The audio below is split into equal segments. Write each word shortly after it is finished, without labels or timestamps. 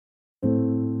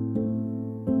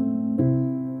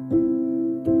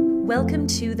Welcome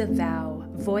to The Vow,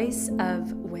 Voice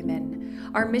of Women.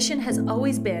 Our mission has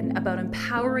always been about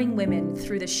empowering women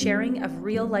through the sharing of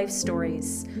real-life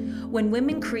stories. When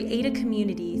women create a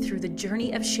community through the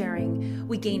journey of sharing,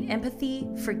 we gain empathy,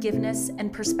 forgiveness,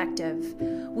 and perspective.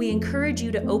 We encourage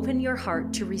you to open your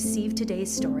heart to receive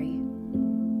today's story.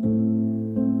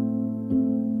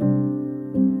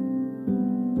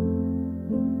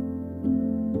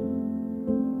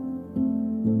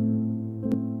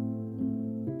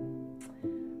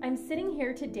 I'm sitting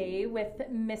here today with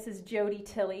Mrs. Jodie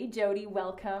Tilley. Jodie,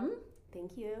 welcome.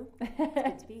 Thank you. It's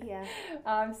good to be here.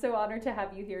 I'm so honored to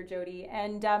have you here, Jodie.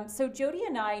 And so Jodie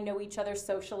and I know each other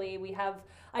socially. We have,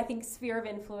 I think, sphere of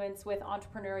influence with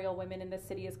entrepreneurial women in the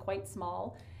city is quite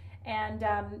small. And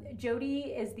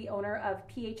Jodie is the owner of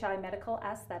PHI Medical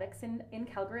Aesthetics in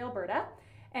Calgary, Alberta.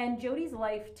 And Jodie's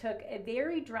life took a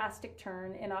very drastic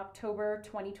turn in October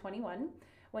 2021.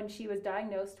 When she was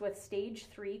diagnosed with stage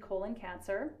 3 colon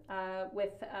cancer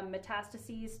with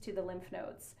metastases to the lymph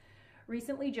nodes.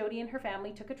 Recently, Jodie and her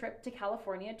family took a trip to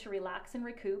California to relax and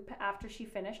recoup after she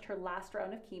finished her last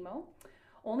round of chemo,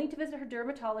 only to visit her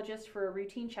dermatologist for a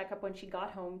routine checkup when she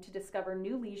got home to discover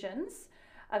new lesions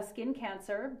of skin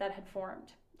cancer that had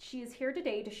formed. She is here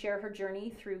today to share her journey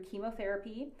through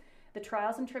chemotherapy, the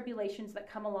trials and tribulations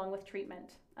that come along with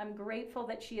treatment. I'm grateful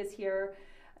that she is here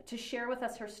to share with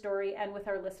us her story and with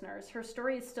our listeners. Her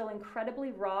story is still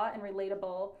incredibly raw and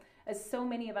relatable, as so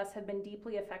many of us have been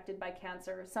deeply affected by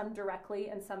cancer, some directly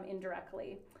and some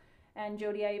indirectly. And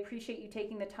Jodie, I appreciate you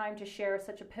taking the time to share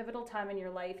such a pivotal time in your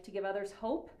life to give others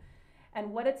hope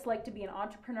and what it's like to be an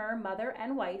entrepreneur, mother,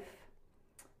 and wife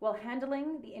while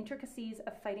handling the intricacies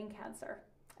of fighting cancer.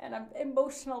 And I'm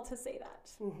emotional to say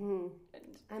that. Mm-hmm.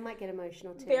 I might get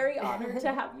emotional too. Very honored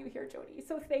to have you here, Jodie.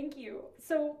 So thank you.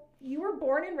 So you were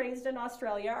born and raised in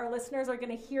Australia. Our listeners are going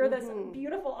to hear this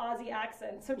beautiful Aussie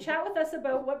accent. So chat with us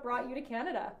about what brought you to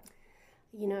Canada.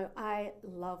 You know, I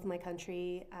love my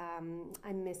country.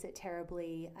 I miss it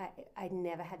terribly. I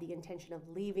never had the intention of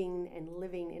leaving and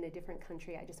living in a different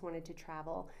country. I just wanted to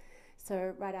travel.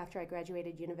 So right after I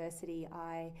graduated university,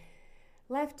 I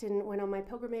left and went on my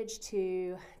pilgrimage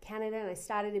to Canada, and I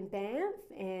started in Banff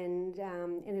and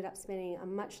ended up spending a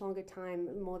much longer time,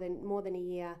 more than a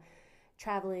year,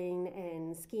 traveling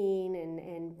and skiing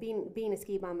and being a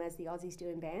ski bum as the Aussies do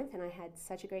in Banff. And I had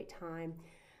such a great time.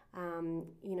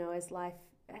 You know, as life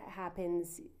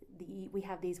happens, we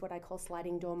have these what I call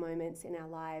sliding door moments in our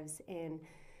lives and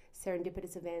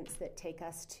serendipitous events that take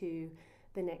us to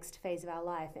the next phase of our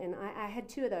life. And I had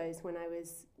two of those when I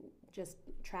was just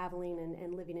traveling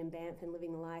and living in Banff and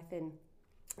living the life, and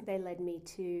they led me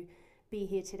to be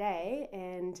here today.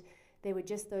 And they were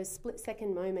just those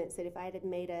split-second moments that if I had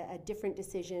made a different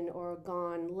decision or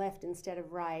gone left instead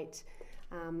of right,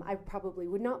 I probably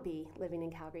would not be living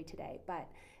in Calgary today. But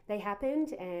they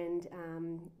happened, and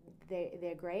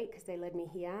they're great because they led me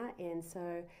here. And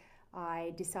so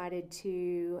I decided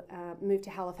to move to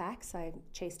Halifax. I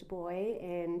chased a boy,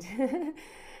 and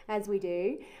as we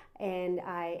do, and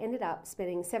I ended up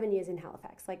spending 7 years in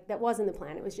Halifax. Like, that wasn't the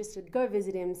plan. It was just to go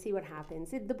visit him, see what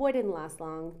happens. The boy didn't last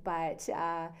long, but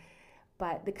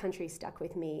the country stuck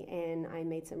with me, and I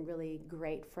made some really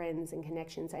great friends and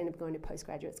connections. I ended up going to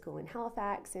postgraduate school in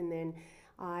Halifax, and then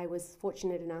I was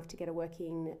fortunate enough to get a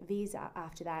working visa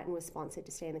after that and was sponsored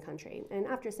to stay in the country. And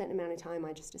after a certain amount of time,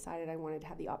 I just decided I wanted to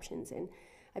have the options, and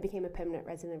I became a permanent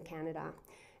resident of Canada.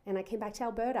 And I came back to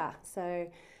Alberta. So,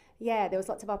 yeah, there was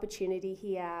lots of opportunity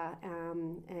here.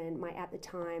 And my, at the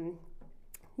time,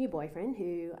 new boyfriend,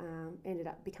 who ended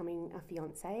up becoming a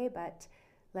fiance, but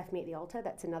left me at the altar.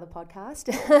 That's another podcast.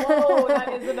 Oh,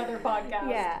 that is another podcast.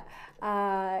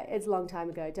 Yeah. It's a long time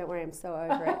ago. Don't worry, I'm so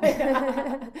over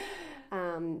it.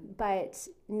 But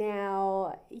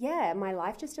now, yeah, my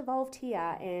life just evolved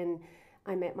here, and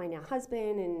I met my now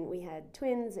husband, and we had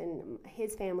twins, and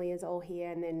his family is all here.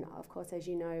 And then, of course, as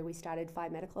you know, we started PHI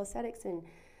Medical Aesthetics, and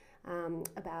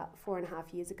about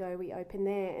 4.5 years ago, we opened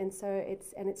there. And so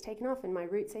it's taken off, and my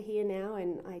roots are here now,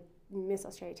 and I miss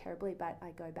Australia terribly, but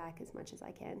I go back as much as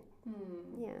I can.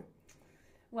 Yeah.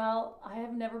 Well, I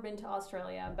have never been to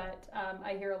Australia, but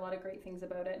I hear a lot of great things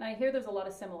about it. And I hear there's a lot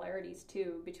of similarities,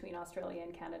 too, between Australia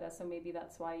and Canada. So maybe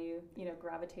that's why you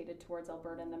gravitated towards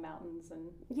Alberta and the mountains. And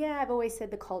yeah, I've always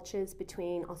said the cultures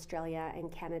between Australia and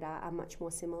Canada are much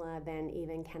more similar than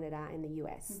even Canada and the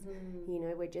US. Mm-hmm. You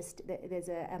know, there's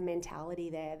a mentality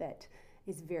there that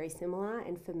is very similar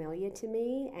and familiar to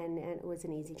me, and it was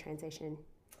an easy transition.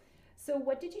 So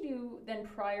what did you do then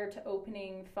prior to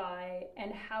opening PHI,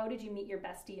 and how did you meet your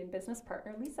bestie and business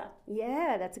partner, Lisa?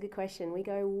 Yeah, that's a good question. We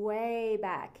go way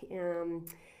back.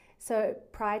 So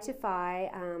prior to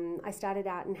PHI, I started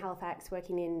out in Halifax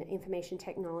working in information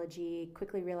technology,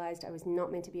 quickly realized I was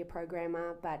not meant to be a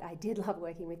programmer, but I did love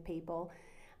working with people.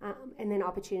 And then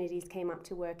opportunities came up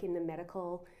to work in the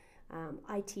medical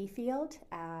IT field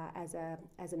as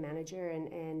a manager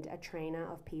and a trainer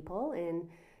of people, and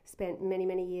spent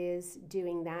many years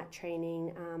doing that,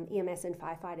 training EMS and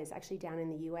firefighters actually down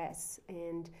in the US.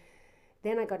 And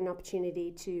then I got an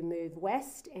opportunity to move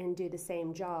west and do the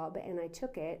same job, and I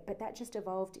took it, but that just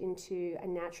evolved into a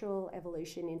natural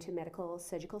evolution into medical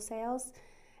surgical sales,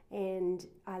 and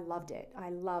I loved it.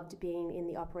 I loved being in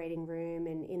the operating room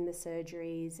and in the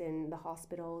surgeries and the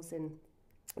hospitals, and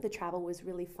the travel was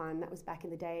really fun. That was back in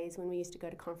the days when we used to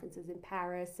go to conferences in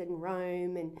Paris and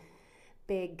Rome and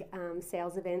big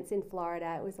sales events in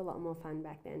Florida. It was a lot more fun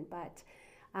back then, but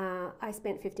I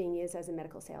spent 15 years as a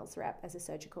medical sales rep, as a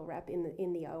surgical rep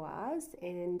in the ORs,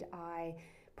 and I,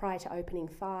 prior to opening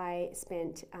PHI,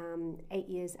 spent 8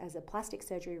 years as a plastic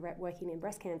surgery rep working in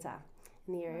breast cancer,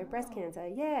 in the area of breast cancer.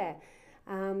 Yeah.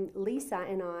 Lisa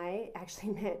and I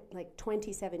actually met like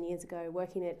 27 years ago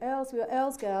working at Earls. We were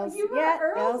Earls girls. You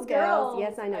were Earls girls.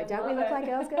 Yes, I know. Don't we look like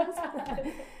Earls girls?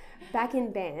 Back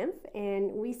in Banff,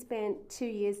 and we spent 2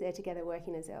 years there together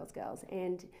working as Earls girls,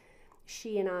 and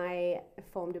she and I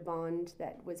formed a bond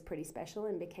that was pretty special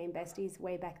and became besties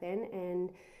way back then,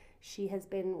 and she has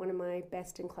been one of my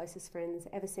best and closest friends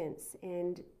ever since.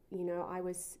 And you know,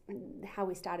 how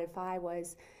we started PHI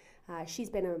was she's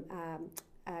been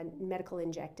a medical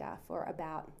injector for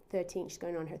about 13, she's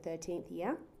going on her 13th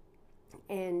year,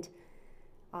 and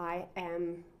I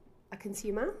am a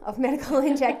consumer of medical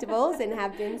injectables and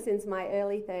have been since my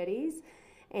early 30s.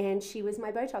 And she was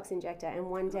my Botox injector. And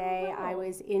one day I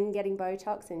was in getting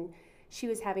Botox, and she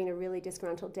was having a really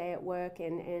disgruntled day at work,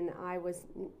 and I was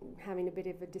having a bit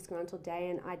of a disgruntled day,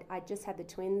 and I just had the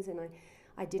twins, and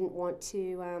I didn't want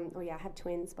to, I have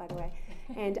twins, by the way,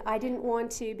 and I didn't want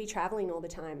to be traveling all the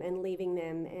time and leaving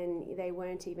them, and they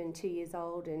weren't even 2 years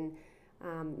old, and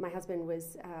my husband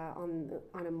was on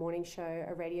a morning show,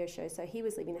 a radio show, so he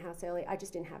was leaving the house early. I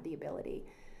just didn't have the ability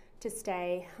to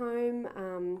stay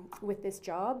home with this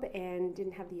job, and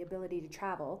didn't have the ability to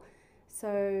travel.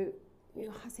 So, you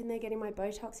know, I was in there getting my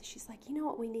Botox, and she's like, you know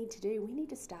what we need to do? We need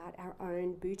to start our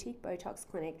own boutique Botox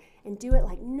clinic and do it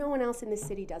like no one else in this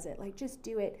city does it. Like, just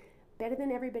do it better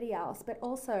than everybody else, but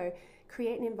also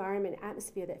create an environment,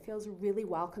 atmosphere that feels really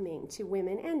welcoming to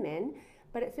women and men,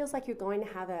 but it feels like you're going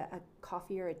to have a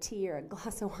coffee or a tea or a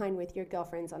glass of wine with your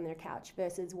girlfriends on their couch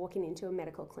versus walking into a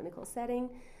medical clinical setting.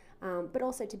 But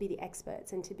also to be the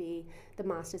experts and to be the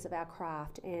masters of our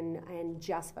craft, and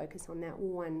just focus on that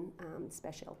one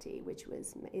specialty, which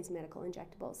is medical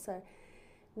injectables. So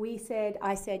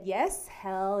I said yes,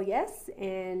 hell yes,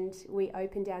 and we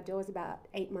opened our doors about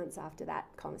 8 months after that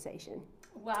conversation.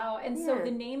 Wow. And so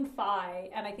the name PHI,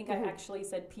 and I think I actually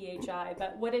said PHI,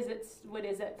 but what is it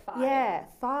PHI? Yeah,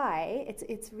 PHI,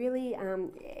 it's really,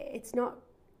 it's not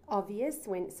obvious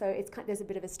there's a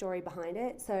bit of a story behind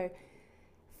it. So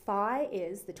PHI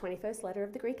is the 21st letter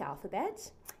of the Greek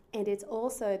alphabet, and it's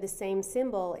also the same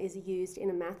symbol is used in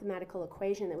a mathematical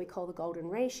equation that we call the golden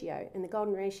ratio. And the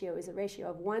golden ratio is a ratio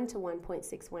of 1 to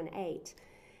 1.618.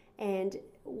 And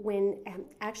when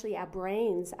actually our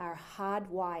brains are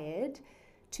hardwired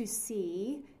to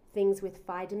see things with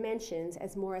PHI dimensions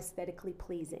as more aesthetically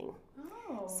pleasing.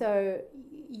 Oh. So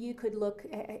you could look,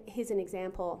 here's an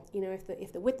example, you know,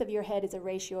 if the width of your head is a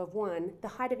ratio of 1, the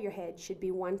height of your head should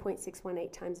be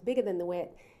 1.618 times bigger than the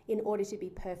width in order to be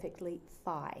perfectly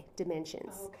PHI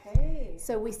dimensions. Okay.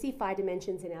 So we see PHI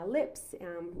dimensions in our lips,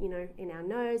 you know, in our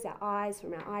nose, our eyes,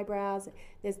 from our eyebrows.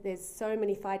 There's so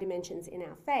many PHI dimensions in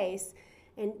our face.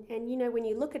 And you know, when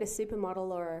you look at a supermodel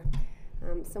or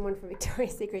someone from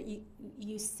Victoria's Secret,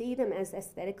 you see them as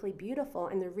aesthetically beautiful.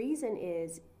 And the reason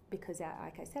is because,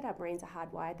 like I said, our brains are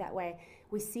hardwired that way.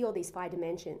 We see all these PHI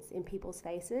dimensions in people's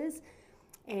faces,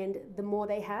 and the more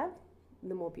they have,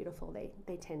 the more beautiful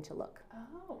they tend to look.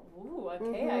 Oh, ooh,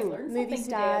 okay. I learned something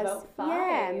today about PHI.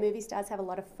 Yeah, movie stars have a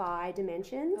lot of PHI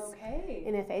dimensions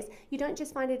in their face. You don't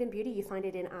just find it in beauty, you find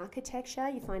it in architecture,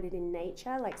 you find it in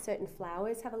nature, like certain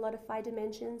flowers have a lot of PHI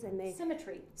dimensions. And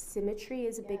Symmetry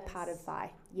is a big part of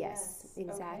PHI. Yes,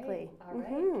 exactly.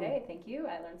 Okay. All right, okay, thank you.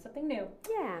 I learned something new.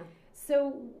 Yeah.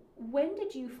 So when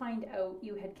did you find out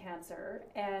you had cancer,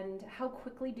 and how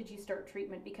quickly did you start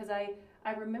treatment? Because I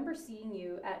remember seeing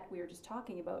you we were just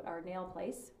talking about our nail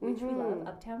place, which we love,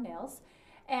 Uptown Nails.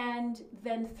 And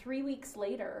then 3 weeks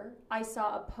later, I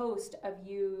saw a post of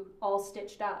you all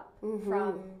stitched up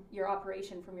from your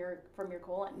operation, from your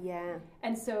colon. Yeah.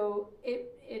 And so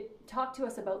it talked to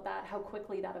us about that, how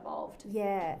quickly that evolved.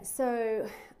 Yeah. So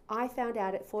I found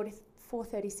out at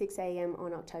 4:36 a.m.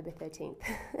 on October 13th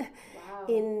Wow.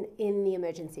 in the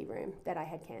emergency room that I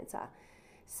had cancer.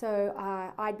 So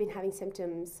I'd been having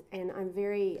symptoms, and I'm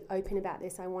very open about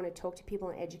this. I want to talk to people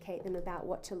and educate them about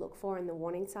what to look for in the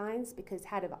warning signs, because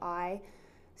had I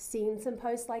seen some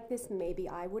posts like this, maybe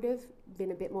I would have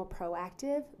been a bit more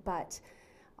proactive, but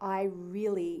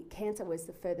cancer was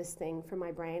the furthest thing from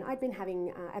my brain. I'd been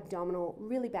having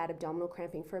really bad abdominal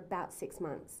cramping for about 6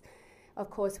 months. Of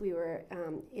course, we were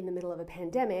in the middle of a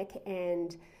pandemic,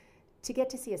 and to get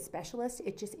to see a specialist,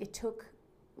 it took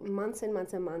months and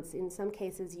months and months. In some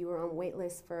cases, you were on wait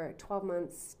lists for 12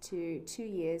 months to 2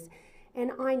 years.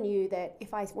 And I knew that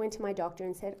if I went to my doctor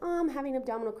and said, I'm having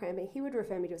abdominal cramping, he would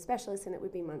refer me to a specialist, and it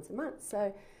would be months and months.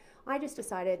 So I just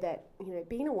decided that,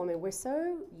 being a woman, we're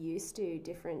so used to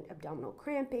different abdominal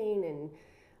cramping and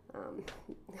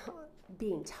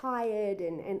being tired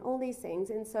and all these things.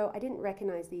 And so I didn't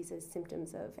recognize these as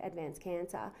symptoms of advanced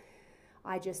cancer.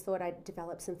 I just thought I'd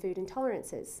developed some food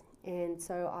intolerances. And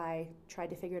so I tried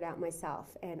to figure it out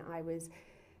myself. And I was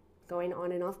going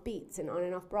on and off beets and on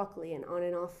and off broccoli and on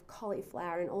and off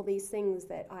cauliflower and all these things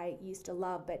that I used to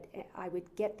love. But I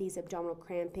would get these abdominal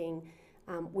cramping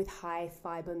with high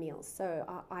fiber meals. So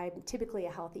I'm typically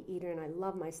a healthy eater, and I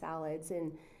love my salads.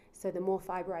 And so the more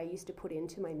fiber I used to put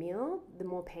into my meal, the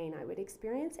more pain I would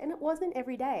experience. And it wasn't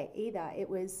every day either. It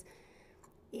was,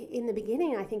 in the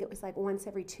beginning, I think it was like once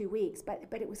every 2 weeks, but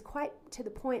it was quite to the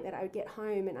point that I would get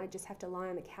home and I'd just have to lie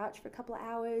on the couch for a couple of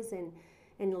hours and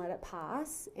let it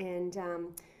pass. And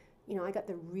I got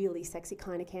the really sexy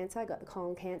kind of cancer. I got the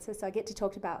colon cancer, so I get to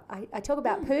talk about I talk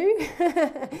about poo,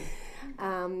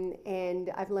 and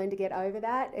I've learned to get over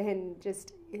that. And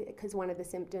just because one of the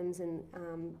symptoms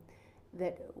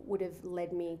that would have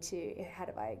led me to,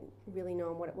 had I really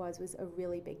known what it was a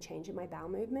really big change in my bowel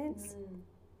movements.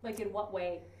 Like in what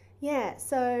way? Yeah,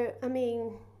 so I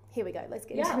mean, here we go. Let's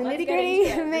get into the let's nitty-gritty.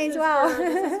 get into it. May as well.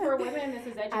 This is for women. This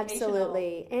is educational.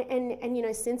 Absolutely.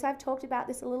 And since I've talked about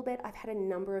this a little bit, I've had a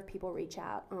number of people reach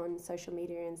out on social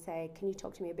media and say, can you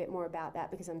talk to me a bit more about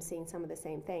that, because I'm seeing some of the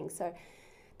same things. So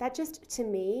that just, to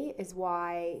me, is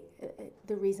why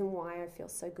the reason why I feel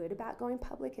so good about going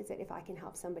public is that if I can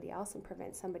help somebody else and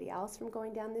prevent somebody else from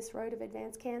going down this road of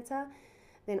advanced cancer,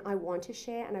 then I want to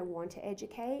share and I want to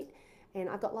educate. And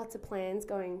I've got lots of plans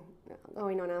going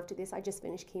on after this. I just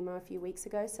finished chemo a few weeks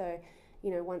ago, so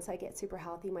once I get super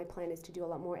healthy, my plan is to do a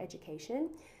lot more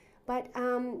education. But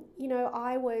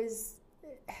I was,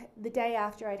 the day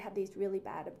after, I'd have these really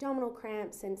bad abdominal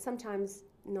cramps, and sometimes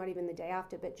not even the day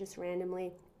after, but just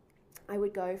randomly, I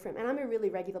would go from, and I'm a really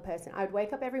regular person, I would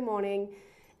wake up every morning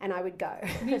and I would go.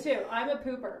 Me too. I'm a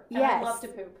pooper. And yes. I love to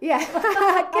poop. Yeah.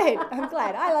 Good. I'm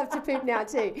glad. I love to poop now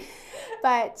too.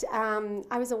 But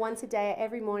I was a once a day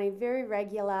every morning, very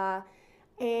regular.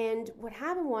 And what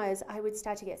happened was I would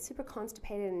start to get super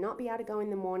constipated and not be able to go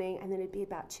in the morning. And then it'd be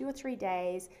about 2 or 3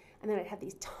 days. And then I'd have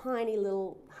these tiny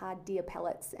little hard deer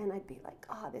pellets. And I'd be like,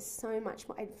 there's so much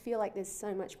more. I'd feel like there's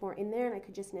so much more in there. And I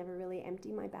could just never really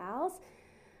empty my bowels.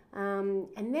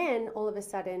 And then all of a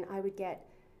sudden I would get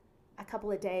a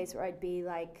couple of days where I'd be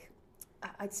like,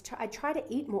 I'd try to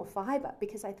eat more fiber,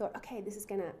 because I thought, okay, this is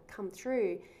going to come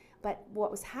through. But what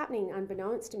was happening,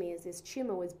 unbeknownst to me, is this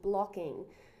tumor was blocking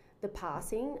the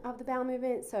passing of the bowel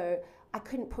movement, so I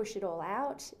couldn't push it all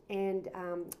out, and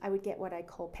I would get what I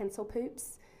call pencil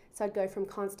poops. So I'd go from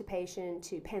constipation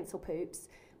to pencil poops,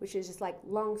 which is just like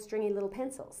long, stringy little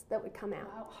pencils that would come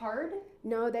out. Wow. Hard?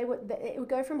 No, it would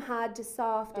go from hard to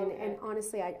soft, Okay. and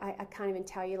honestly, I can't even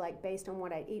tell you, like, based on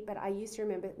what I'd eat, but I used to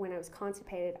remember when I was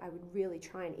constipated, I would really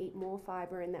try and eat more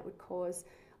fiber, and that would cause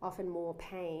often more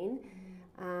pain.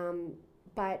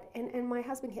 But my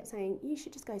husband kept saying, you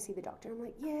should just go see the doctor. I'm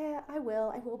like, yeah, I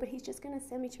will, but he's just going to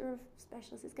send me to a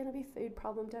specialist. It's going to be a food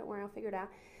problem. Don't worry, I'll figure it out.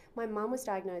 My mum was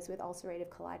diagnosed with ulcerative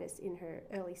colitis in her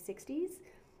early 60s.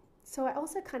 So I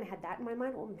also kind of had that in my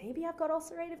mind. Well, maybe I've got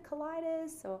ulcerative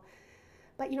colitis,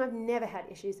 but I've never had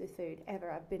issues with food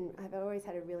ever. I've always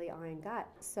had a really iron gut.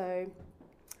 So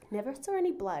never saw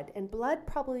any blood, and blood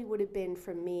probably would have been,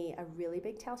 for me, a really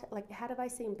big telltale. Like, had I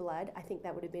seen blood, I think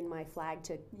that would have been my flag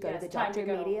to go to the doctor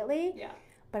immediately. Yeah.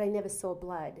 But I never saw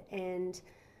blood, and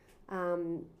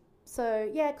so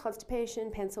yeah,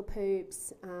 constipation, pencil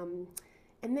poops,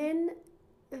 and then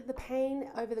the pain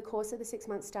over the course of the 6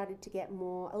 months started to get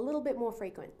a little bit more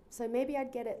frequent. So maybe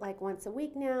I'd get it like once a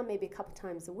week now, maybe a couple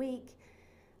times a week,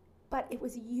 but it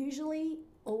was usually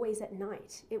always at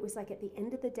night. It was like at the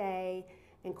end of the day.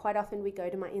 And quite often we'd go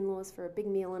to my in-laws for a big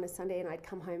meal on a Sunday, and I'd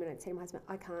come home and I'd say to my husband,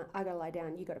 I got to lie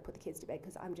down, you got to put the kids to bed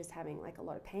because I'm just having like a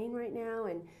lot of pain right now.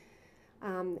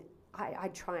 And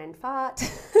I'd try and fart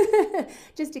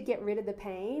just to get rid of the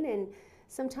pain. And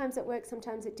sometimes it worked,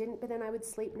 sometimes it didn't, but then I would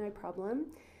sleep no problem.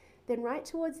 Then right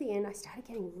towards the end, I started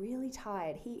getting really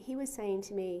tired. He was saying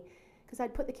to me, because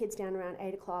I'd put the kids down around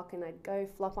 8 o'clock and I'd go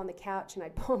flop on the couch and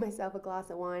I'd pour myself a glass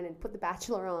of wine and put The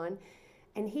Bachelor on.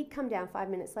 And he'd come down 5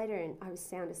 minutes later and I was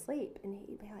sound asleep. And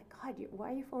he'd be like, God,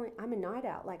 why are you falling? I'm a night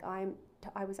out. Like I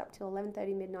was up till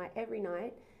 11:30 midnight every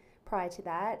night prior to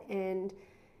that. And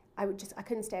I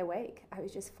couldn't stay awake. I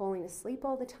was just falling asleep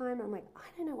all the time. I'm like, I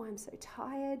don't know why I'm so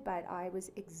tired, but I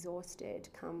was exhausted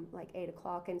come like 8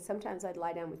 o'clock. And sometimes I'd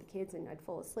lie down with the kids and I'd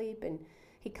fall asleep and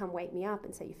he'd come wake me up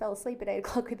and say, you fell asleep at 8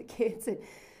 o'clock with the kids. And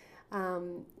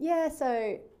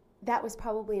so that was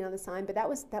probably another sign, but that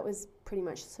was pretty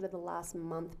much sort of the last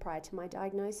month prior to my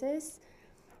diagnosis.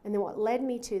 And then what led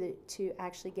me to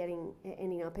actually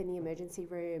ending up in the emergency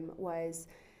room was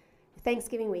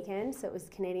Thanksgiving weekend. So it was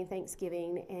Canadian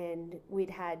Thanksgiving, and we'd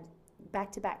had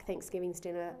back-to-back Thanksgiving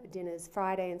dinners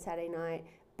Friday and Saturday night.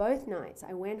 Both nights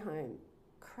I went home,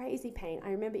 crazy pain. I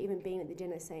remember even being at the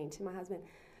dinner saying to my husband,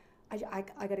 I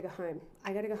got to go home.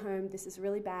 I got to go home. This is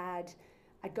really bad.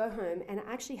 I'd go home, and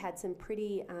I actually had some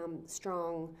pretty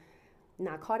strong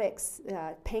narcotics,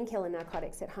 painkiller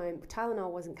narcotics at home.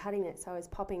 Tylenol wasn't cutting it, so I was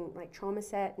popping like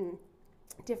Traumaset and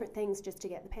different things just to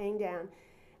get the pain down.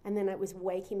 And then it was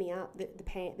waking me up.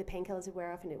 The painkillers would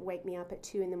wear off, and it'd wake me up at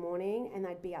 2 in the morning, and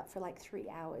I'd be up for like 3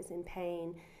 hours in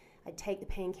pain. I'd take the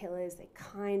painkillers. They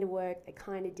kind of worked. They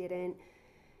kind of didn't.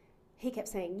 He kept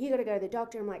saying, you got to go to the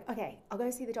doctor. I'm like, okay, I'll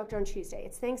go see the doctor on Tuesday.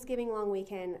 It's Thanksgiving long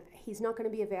weekend. He's not going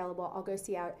to be available. I'll go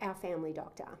see our family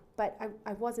doctor. But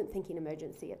I wasn't thinking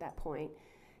emergency at that point.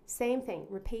 Same thing,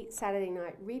 repeat Saturday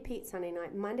night, repeat Sunday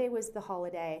night. Monday was the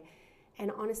holiday. And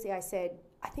honestly, I said,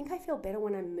 I think I feel better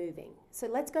when I'm moving. So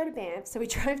let's go to Banff. So we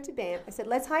drove to Banff. I said,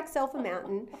 let's hike Sulphur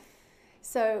Mountain.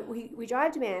 So we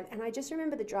drive to Banff, and I just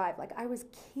remember the drive. Like I was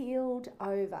keeled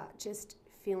over, just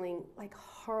feeling like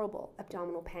horrible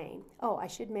abdominal pain. Oh, I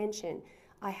should mention,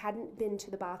 I hadn't been to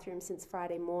the bathroom since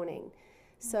Friday morning.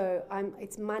 So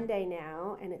it's Monday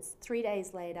now, and it's 3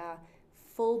 days later,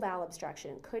 full bowel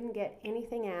obstruction. Couldn't get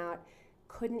anything out,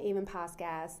 couldn't even pass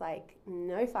gas, like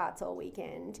no farts all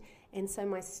weekend. And so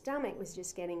my stomach was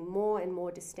just getting more and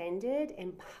more distended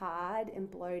and hard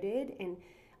and bloated, and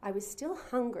I was still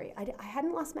hungry. I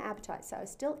hadn't lost my appetite, so I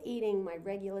was still eating my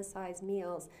regular size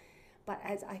meals. But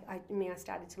as I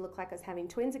started to look like I was having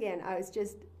twins again. I was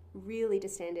just really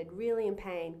distended, really in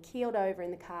pain, keeled over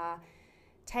in the car,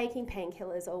 taking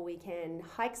painkillers all weekend,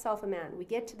 hike Sulphur Mountain. We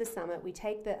get to the summit, we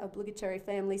take the obligatory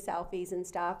family selfies and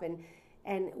stuff,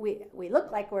 and we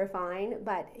look like we're fine,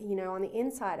 but on the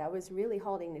inside I was really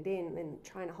holding it in and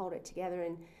trying to hold it together.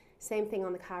 And same thing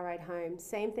on the car ride home,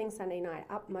 same thing Sunday night,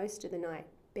 up most of the night,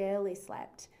 barely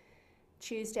slept.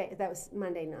 Tuesday, that was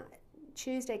Monday night.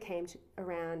 Tuesday came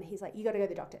around, he's like, you got to go to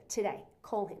the doctor today,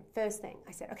 call him, first thing.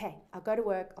 I said, okay, I'll go to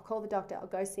work, I'll call the doctor, I'll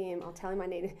go see him, I'll tell him I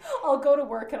need it. I'll go to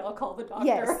work and I'll call the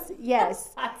doctor.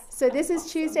 Yes. So this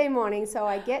is Tuesday morning, so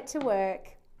I get to work,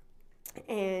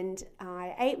 and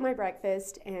I ate my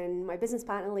breakfast, and my business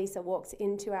partner Lisa walks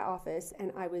into our office,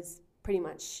 and I was pretty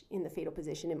much in the fetal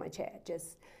position in my chair,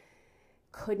 just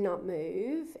could not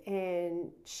move.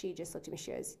 And she just looked at me,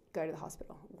 she goes, go to the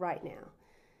hospital right now.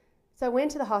 So I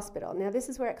went to the hospital. Now this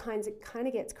is where it kind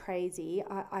of gets crazy.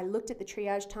 I looked at the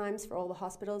triage times for all the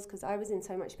hospitals because I was in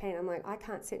so much pain. I'm like, I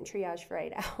can't sit in triage for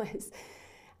 8 hours.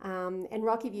 And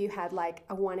Rocky View had like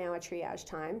a 1 hour triage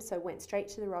time, so went straight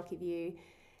to the Rocky View.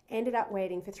 Ended up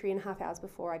waiting for 3.5 hours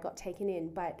before I got taken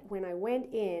in. But when I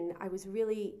went in, I was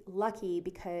really lucky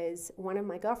because one of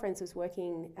my girlfriends was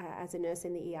working as a nurse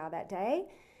in the ER that day.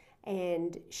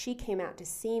 And she came out to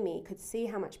see me, could see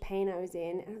how much pain I was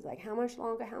in. And I was like, how much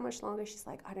longer? She's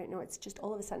like, I don't know. It's just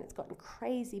all of a sudden it's gotten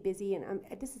crazy busy. And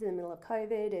this is in the middle of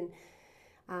COVID. And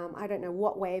I don't know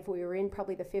what wave we were in,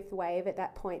 probably the 5th wave at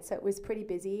that point. So it was pretty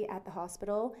busy at the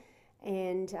hospital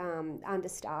and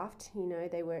understaffed.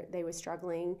 They were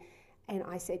struggling. And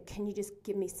I said, can you just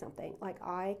give me something? Like,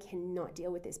 I cannot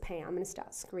deal with this pain. I'm going to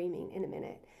start screaming in a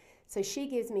minute. So she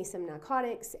gives me some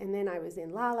narcotics, and then I was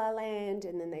in La La Land,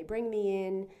 and then they bring me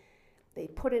in. They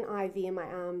put an IV in my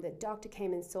arm. The doctor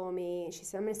came and saw me, and she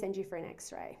said, I'm going to send you for an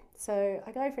x-ray. So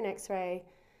I go for an x-ray.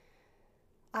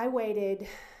 I waited,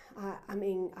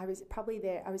 I was probably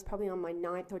on my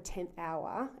 9th or 10th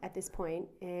hour at this point,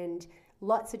 and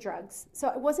lots of drugs. So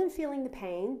I wasn't feeling the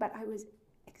pain, but I was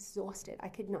exhausted. I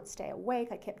could not stay awake.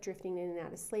 I kept drifting in and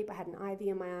out of sleep. I had an IV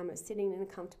in my arm. I was sitting in a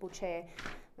comfortable chair.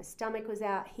 My stomach was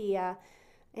out here,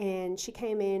 and she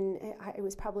came in. It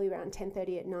was probably around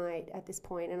 10:30 at night at this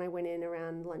point, and I went in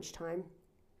around lunchtime.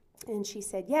 And she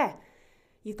said, yeah,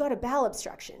 you've got a bowel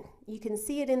obstruction. You can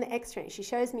see it in the x-ray. She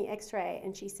shows me x-ray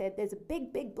and she said, there's a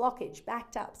big, big blockage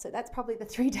backed up. So that's probably the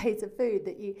 3 days of food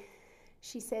that you...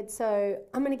 She said, so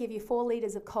I'm going to give you 4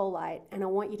 litres of Colite and I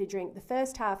want you to drink the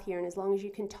first half here, and as long as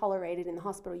you can tolerate it in the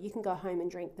hospital, you can go home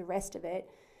and drink the rest of it.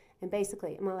 And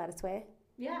basically, am I allowed to swear?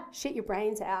 Yeah. Shit your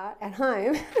brains out at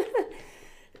home.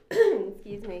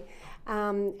 Excuse me.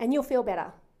 And you'll feel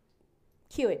better.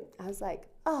 Cured. I was like,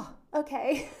 oh,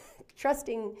 okay.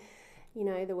 Trusting, you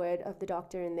know, the word of the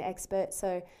doctor and the expert.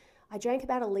 So I drank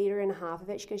about 1.5 litres of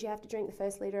it. She goes, you have to drink the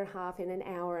first 1.5 litres in an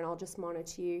hour and I'll just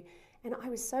monitor you. And I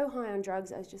was so high on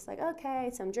drugs, I was just like,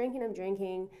 okay, so I'm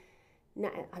drinking.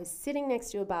 No, I was sitting next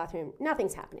to a bathroom.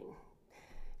 Nothing's happening.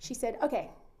 She said,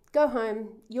 okay, go home.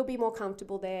 You'll be more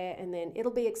comfortable there, and then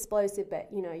it'll be explosive, but,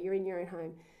 you know, you're in your own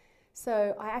home.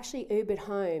 So I actually Ubered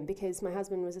home because my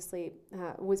husband was asleep,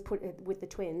 was put with the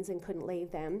twins and couldn't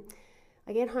leave them.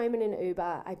 I get home in an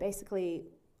Uber.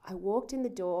 I walked in the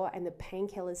door and the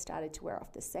painkillers started to wear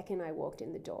off the second I walked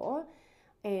in the door.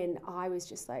 And I was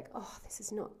just like, oh, this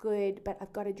is not good, but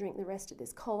I've got to drink the rest of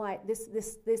this Colite.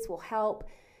 This will help.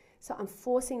 So I'm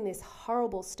forcing this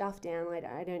horrible stuff down.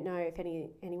 I don't know if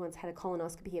anyone's had a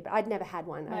colonoscopy here, but I'd never had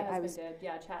one. My husband did.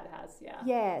 Yeah, Chad has. Yeah.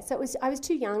 Yeah. So I was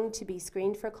too young to be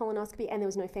screened for a colonoscopy, and there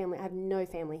was no family. I have no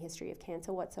family history of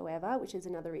cancer whatsoever, which is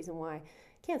another reason why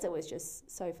cancer was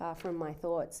just so far from my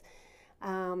thoughts.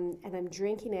 And I'm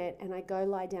drinking it, and I go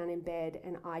lie down in bed,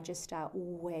 and I just start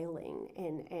wailing,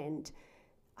 and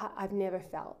I've never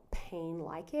felt pain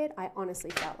like it. I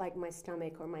honestly felt like my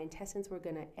stomach or my intestines were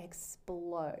going to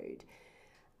explode.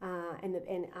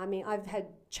 And I mean,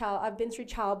 I've been through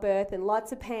childbirth and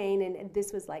lots of pain, and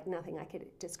this was like nothing I could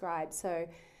describe. So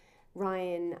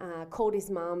Ryan called his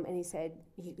mum and he said,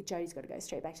 Jodie's got to go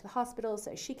straight back to the hospital.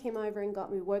 So she came over and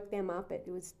got me, woke them up. It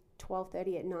was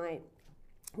 12:30 at night.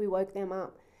 We woke them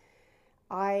up.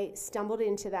 I stumbled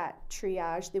into that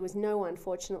triage. There was no one,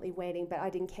 fortunately, waiting, but I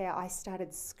didn't care. I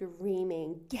started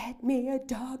screaming, get me a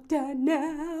doctor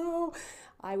now.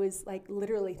 I was like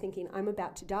literally thinking, I'm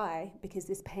about to die because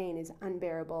this pain is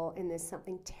unbearable and there's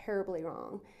something terribly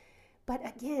wrong. But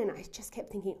again, I just kept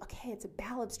thinking, okay, it's a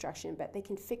bowel obstruction, but they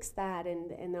can fix that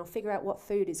and they'll figure out what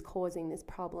food is causing this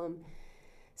problem.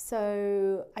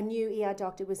 So a new ER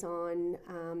doctor was on.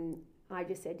 I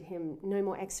just said to him, no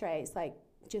more x-rays, like,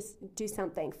 just do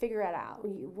something, figure it out.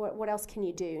 What else can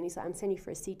you do? And he's like, I'm sending you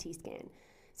for a CT scan.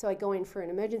 So I go in for an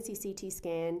emergency CT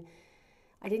scan.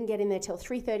 I didn't get in there till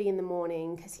 3:30 in the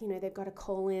morning because, you know, they've got to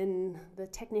call in the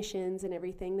technicians and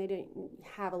everything. They don't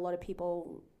have a lot of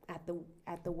people at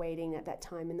the waiting at that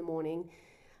time in the morning.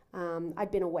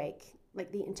 I'd been awake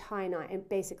like the entire night, and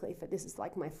basically this is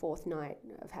like my 4th night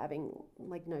of having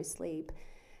like no sleep.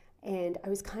 And I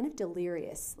was kind of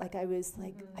delirious. Like I was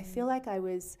like, I feel like I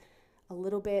was a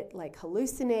little bit like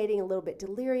hallucinating, a little bit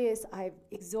delirious. I'm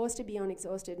exhausted beyond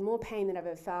exhausted, more pain than I've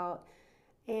ever felt.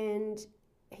 And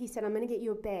he said, I'm going to get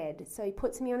you a bed. So he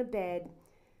puts me on a bed,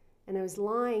 and I was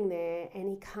lying there, and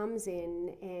he comes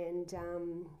in and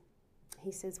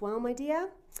he says, well, my dear,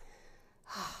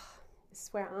 this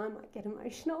is where I might get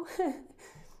emotional.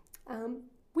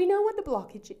 We know what the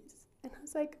blockage is. And I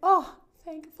was like, oh,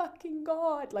 thank fucking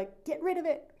God. Like, get rid of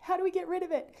it. How do we get rid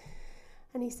of it?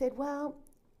 And he said, well,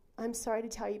 I'm sorry to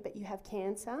tell you, but you have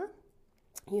cancer.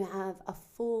 You have a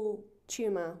full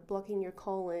tumor blocking your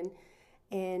colon,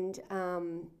 and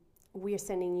we are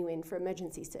sending you in for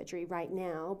emergency surgery right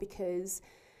now because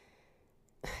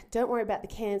don't worry about the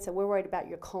cancer. We're worried about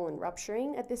your colon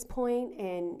rupturing at this point,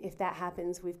 and if that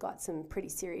happens, we've got some pretty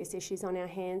serious issues on our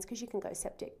hands because you can go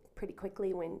septic pretty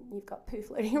quickly when you've got poo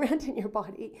floating around in your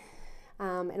body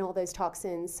and all those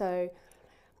toxins. So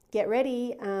get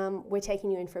ready. We're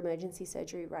taking you in for emergency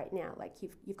surgery right now. Like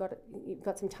you've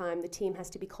got some time. The team has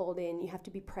to be called in. You have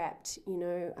to be prepped. You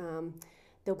know,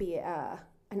 there'll be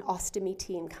an ostomy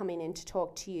team coming in to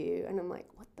talk to you. And I'm like,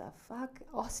 what the fuck,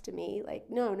 ostomy? Like,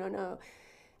 no.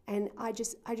 And I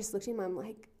just looked at him. I'm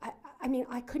like, I mean,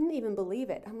 I couldn't even believe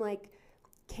it. I'm like,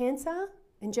 cancer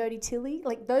and Jodie Tilley,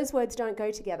 like those words don't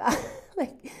go together.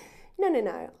 Like,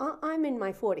 no. I'm in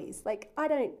my 40s. Like, I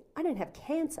don't have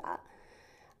cancer.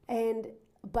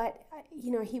 But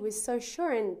you know, he was so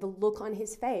sure, and the look on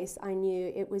his face, I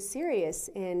knew it was serious.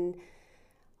 And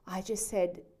I just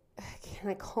said, can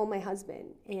I call my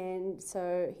husband? And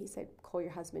so he said, call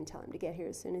your husband, tell him to get here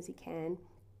as soon as he can.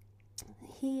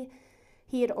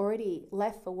 He had already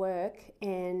left for work,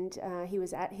 and he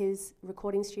was at his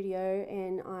recording studio,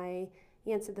 and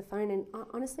he answered the phone. And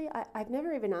honestly, I've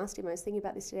never even asked him. I was thinking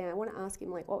about this today. I want to ask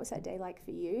him, like, what was that day like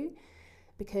for you?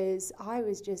 Because I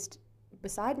was just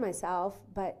beside myself,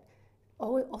 but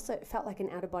also it felt like an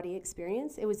out-of-body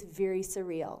experience. It was very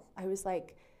surreal. I was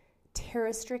like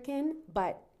terror-stricken,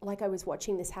 but like I was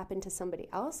watching this happen to somebody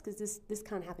else, because this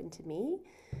can't happen to me.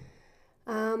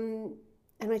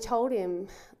 And I told him,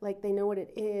 like, they know what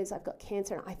it is. I've got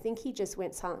cancer. And I think he just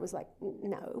went silent, was like,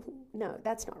 no,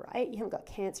 that's not right. You haven't got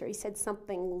cancer. He said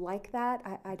something like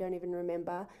that. I don't even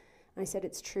remember. And I said,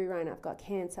 it's true, Ryan, I've got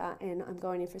cancer and I'm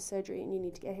going in for surgery and you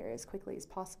need to get here as quickly as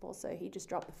possible. So he just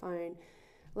dropped the phone,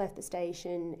 left the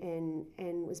station,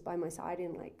 and was by my side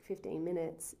in like 15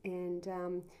 minutes.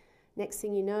 And next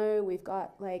thing you know, we've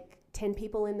got like 10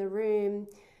 people in the room.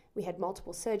 We had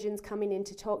multiple surgeons coming in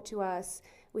to talk to us.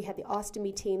 We had the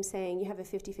ostomy team saying, you have a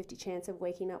 50-50 chance of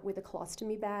waking up with a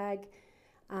colostomy bag.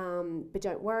 But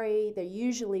don't worry, they're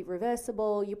usually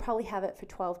reversible. You probably have it for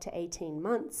 12 to 18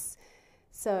 months.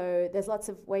 So there's lots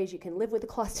of ways you can live with a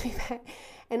colostomy bag.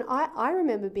 And I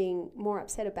remember being more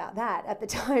upset about that at the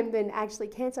time than actually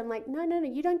cancer. I'm like, no,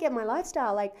 you don't get my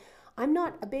lifestyle. Like, I'm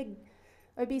not a big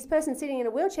obese person sitting in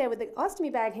a wheelchair with the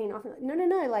ostomy bag hanging off.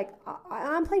 No. Like,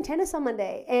 I'm playing tennis on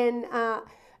Monday, and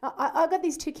I got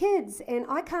these 2 kids, and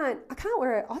I can't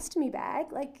wear an ostomy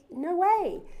bag. Like, no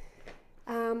way.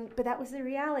 But that was the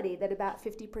reality, that about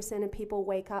 50% of people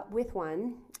wake up with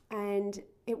one, and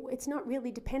it's not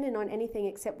really dependent on anything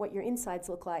except what your insides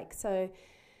look like. So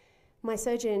my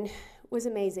surgeon was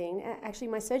amazing. Actually,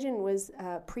 my surgeon was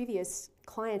a previous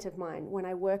client of mine when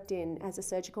I worked in as a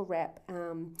surgical rep,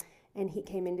 and he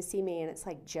came in to see me, and it's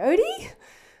like, Jodie?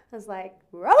 I was like,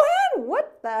 Rohan,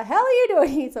 what the hell are you doing?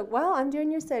 He's like, well, I'm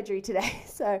doing your surgery today.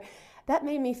 So that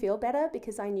made me feel better,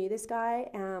 because I knew this guy,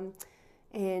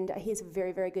 and he's a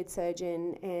very, very good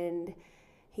surgeon. And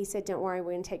he said, don't worry,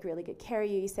 we're going to take really good care of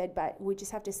you. He said, but we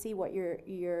just have to see what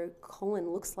your colon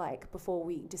looks like before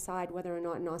we decide whether or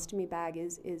not an ostomy bag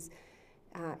is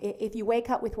if you wake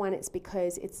up with one, it's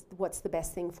because it's what's the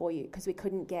best thing for you, because we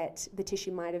couldn't get, the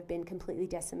tissue might have been completely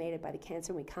decimated by the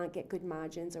cancer, and we can't get good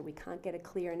margins, or we can't get a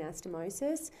clear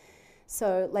anastomosis.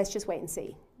 So let's just wait and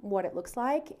see what it looks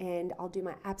like, and I'll do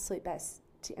my absolute best.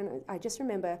 And I just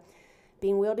remember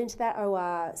being wheeled into that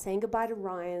OR, saying goodbye to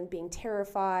Ryan, being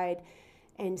terrified,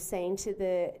 and saying to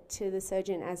the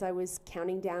surgeon as I was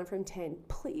counting down from 10,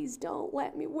 please don't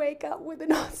let me wake up with an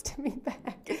ostomy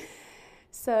bag.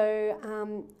 So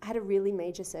I had a really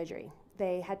major surgery.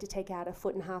 They had to take out 1.5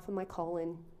 foot of my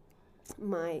colon.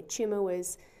 My tumor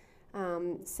was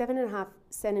 7.5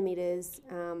 centimeters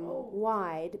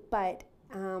wide, but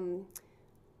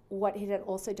what it had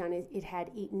also done is it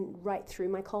had eaten right through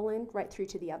my colon, right through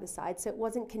to the other side. So it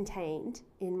wasn't contained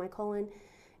in my colon.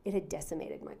 It had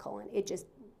decimated my colon. It just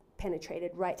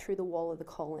penetrated right through the wall of the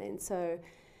colon. So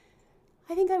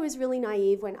I think I was really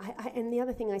naive when and the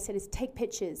other thing I said is take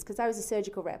pictures, because I was a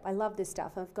surgical rep. I love this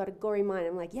stuff. I've got a gory mind.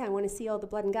 I'm like, yeah, I want to see all the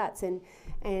blood and guts,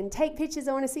 and take pictures.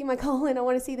 I want to see my colon. I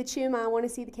want to see the tumor. I want to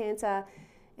see the cancer.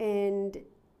 And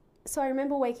so I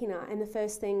remember waking up, and the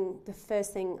first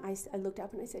thing I looked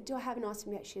up and I said, do I have an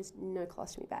ostomy bag? She has no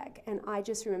colostomy bag. And I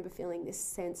just remember feeling this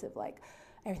sense of like,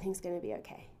 everything's going to be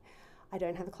okay. I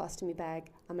don't have a colostomy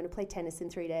bag. I'm going to play tennis in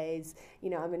 3 days. I'm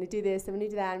going to do this. I'm going to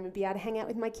do that. I'm going to be able to hang out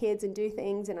with my kids and do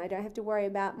things, and I don't have to worry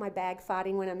about my bag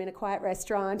farting when I'm in a quiet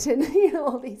restaurant and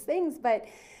all these things. But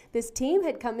this team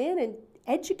had come in and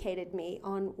educated me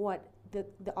on what the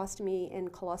ostomy and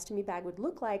colostomy bag would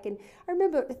look like. And I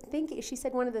remember thinking, she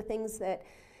said one of the things that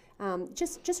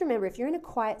just remember, if you're in a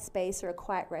quiet space or a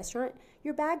quiet restaurant,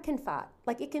 your bag can fart.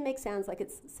 Like, it can make sounds like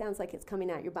it's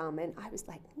coming out your bum. And I was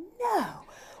like, no.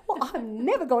 Well, I'm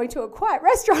never going to a quiet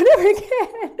restaurant ever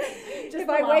again. If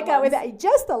I wake up with that,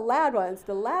 just the loud ones.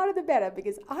 The louder the better,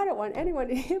 because I don't want anyone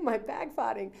to hear my bag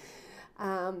farting.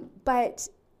 But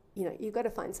you've got to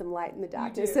find some light in the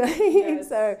darkness. Yes.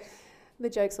 So the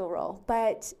jokes will roll.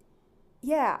 But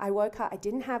yeah, I woke up. I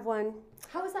didn't have one.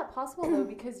 How is that possible, though?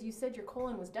 Because you said your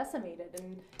colon was decimated.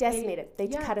 They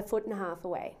cut 1.5 foot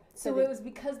away. So it was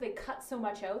because they cut so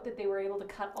much out that they were able to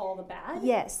cut all the bad?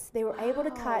 Yes, they were able to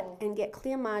cut and get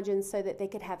clear margins so that they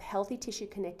could have healthy tissue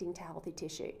connecting to healthy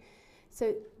tissue.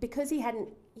 So because you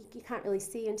can't really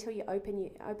see until you open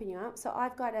you up. So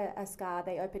I've got a scar.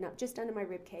 They open up just under my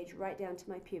rib cage, right down to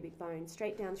my pubic bone,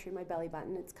 straight down through my belly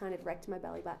button. It's kind of wrecked my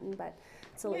belly button, but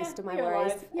it's the least of my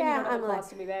worries. Alive. Yeah, I'm alive.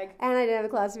 And I didn't have a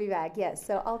colostomy bag. Yes,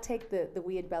 so I'll take the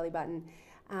weird belly button.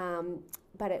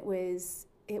 But it was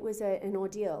an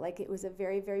ordeal. Like, it was a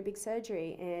very, very big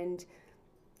surgery, and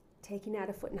taking out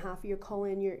 1.5 foot of your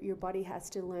colon, your body has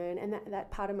to learn. And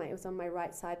that part of it was on my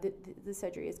right side. The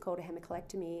surgery is called a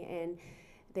hemicolectomy, and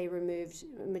they removed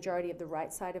a majority of the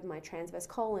right side of my transverse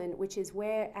colon, which is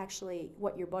where actually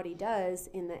what your body does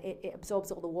it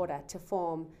absorbs all the water to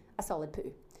form a solid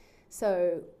poo.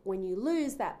 So when you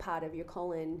lose that part of your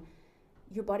colon,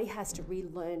 your body has to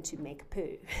relearn to make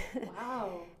poo.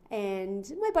 Wow. And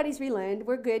my body's relearned.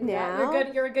 We're good now. Yeah, you're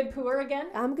good. You're a good pooer again?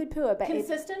 I'm a good pooer. But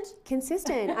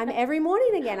consistent. I'm every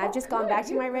morning again. I've just gone back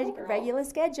to my regular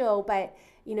schedule. But,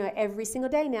 you know, every single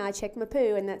day now I check my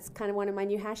poo. And that's kind of one of my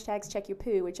new hashtags, check your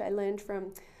poo, which I learned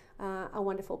from a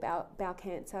wonderful bowel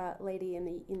cancer lady in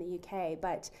the UK.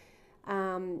 But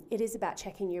it is about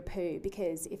checking your poo,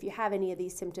 because if you have any of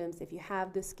these symptoms, if you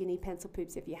have the skinny pencil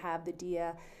poops, if you have the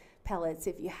deer pellets,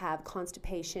 if you have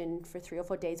constipation for 3 or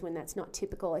 4 days when that's not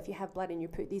typical, if you have blood in your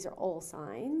poo, these are all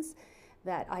signs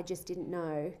that I just didn't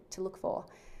know to look for.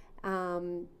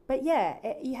 But yeah,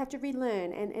 you have to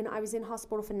relearn. And I was in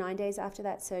hospital for 9 days after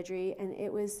that surgery, and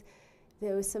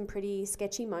there was some pretty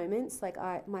sketchy moments. Like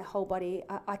my whole body,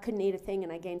 I couldn't eat a thing,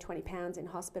 and I gained 20 pounds in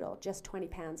hospital, just 20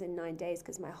 pounds in 9 days,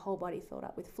 because my whole body filled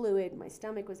up with fluid. My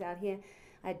stomach was out here.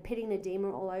 I had pitting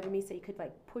edema all over me, so you could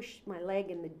like push my leg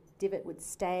and the divot would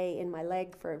stay in my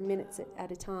leg for minutes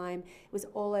at a time. It was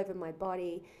all over my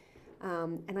body.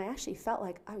 And I actually felt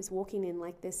like I was walking in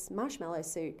like this marshmallow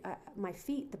suit. My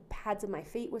feet, the pads of my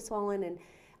feet were swollen, and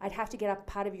I'd have to get up.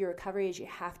 Part of your recovery is you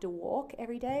have to walk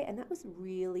every day, and that was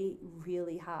really,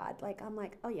 really hard. Like, I'm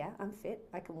like, oh yeah, I'm fit,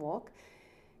 I can walk.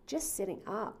 Just sitting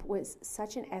up was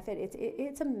such an effort.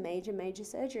 It's a major, major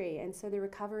surgery, and so the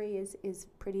recovery is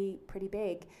pretty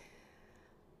big.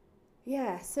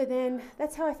 Yeah, so then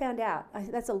that's how I found out.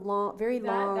 That's a long, very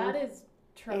long That is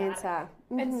traumatic. answer.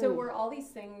 And so were all these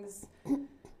things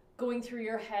going through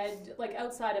your head, like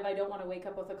outside of I don't want to wake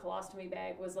up with a colostomy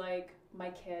bag, was like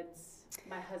my kids,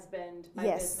 my husband, my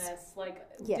business,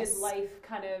 like did life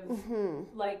kind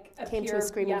of like appear? Came to a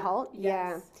screaming halt?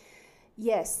 Yeah.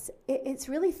 Yes, it's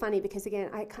really funny because, again,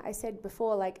 I said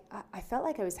before, like, I felt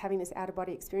like I was having this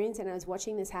out-of-body experience, and I was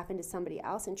watching this happen to somebody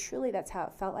else, and truly that's how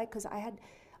it felt like, because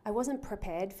I wasn't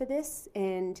prepared for this,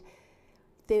 and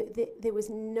there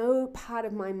was no part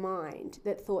of my mind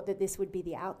that thought that this would be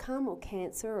the outcome, or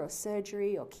cancer, or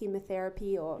surgery, or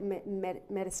chemotherapy, or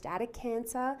metastatic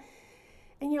cancer.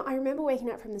 And, you know, I remember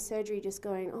waking up from the surgery just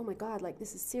going, oh my God, like,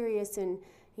 this is serious, and,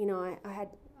 you know,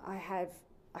 I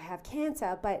have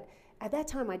cancer, but at that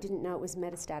time, I didn't know it was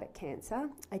metastatic cancer.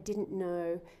 I didn't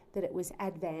know that it was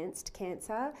advanced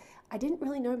cancer. I didn't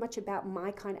really know much about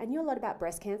I knew a lot about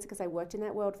breast cancer because I worked in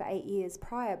that world for 8 years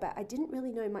prior, but I didn't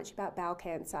really know much about bowel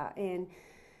cancer. And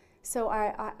so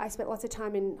I spent lots of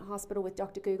time in hospital with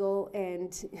Dr. Google,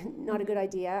 and not a good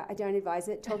idea. I don't advise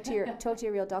it. Talk to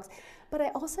your real docs. But I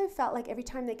also felt like every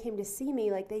time they came to see me,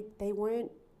 like they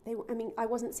weren't. I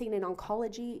wasn't seeing an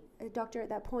oncology doctor at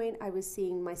that point. I was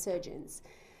seeing my surgeons.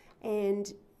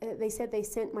 And they said they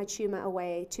sent my tumor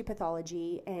away to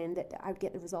pathology and that I'd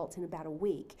get the results in about a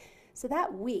week. So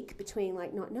that week between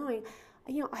like not knowing,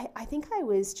 you know, I think I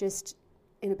was just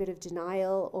in a bit of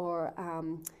denial, or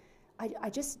I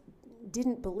just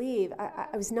didn't believe.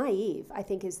 I was naive, I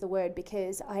think is the word,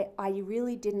 because I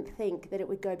really didn't think that it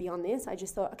would go beyond this. I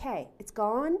just thought, okay, it's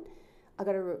gone. I've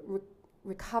got to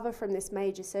recover from this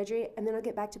major surgery, and then I'll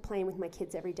get back to playing with my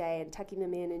kids every day and tucking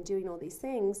them in and doing all these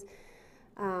things.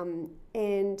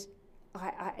 And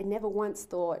I never once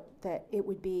thought that it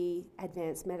would be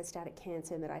advanced metastatic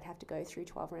cancer and that I'd have to go through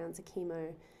 12 rounds of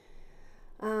chemo.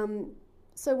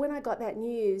 So when I got that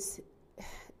news,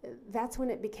 that's when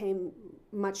it became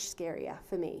much scarier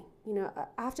for me. You know,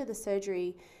 after the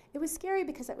surgery, it was scary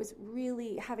because I was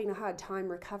really having a hard time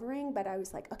recovering, but I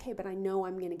was like, okay, but I know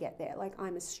I'm going to get there. Like,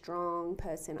 I'm a strong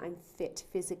person. I'm fit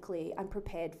physically. I'm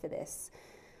prepared for this.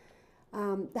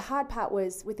 The hard part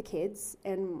was with the kids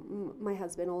and my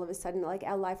husband. All of a sudden, like,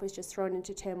 our life was just thrown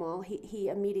into turmoil. He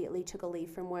immediately took a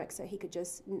leave from work so he could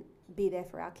just be there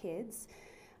for our kids.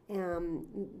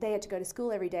 They had to go to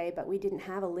school every day, but we didn't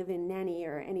have a live-in nanny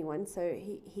or anyone, so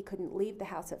he couldn't leave the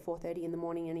house at 4:30 in the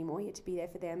morning anymore. He had to be there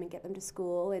for them and get them to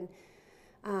school, and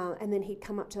then he'd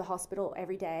come up to the hospital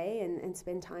every day and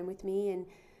spend time with me. And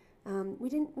we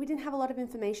didn't have a lot of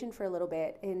information for a little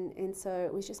bit, and so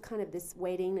it was just kind of this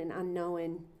waiting and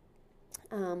unknown.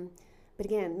 But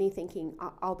again, me thinking,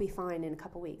 I'll be fine in a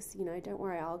couple of weeks. You know, don't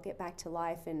worry, I'll get back to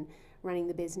life and running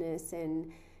the business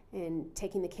and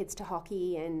taking the kids to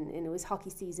hockey, and it was hockey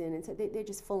season, and so they're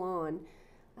just full on.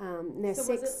 They're so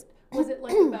six. Was it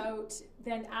like about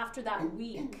then after that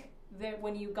week that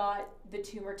when you got the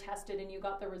tumor tested and you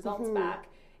got the results back?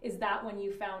 Is that when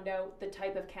you found out the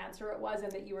type of cancer it was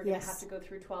and that you were going to have to go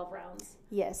through 12 rounds?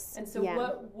 Yes. And so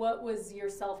what was your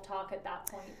self-talk at that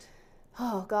point?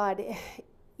 Oh, God.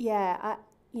 Yeah.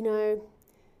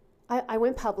 I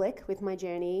went public with my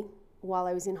journey while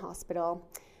I was in hospital.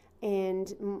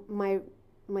 And my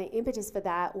my impetus for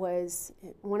that was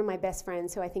one of my best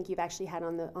friends, who I think you've actually had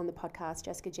on the podcast,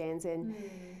 Jessica Jansen.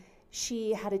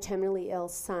 She had a terminally ill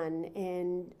son,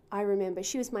 and I remember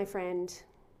she was my friend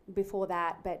before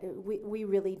that, but we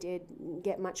really did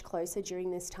get much closer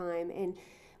during this time. And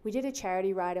we did a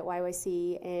charity ride at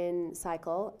YYC and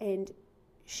Cycle, and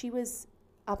she was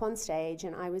up on stage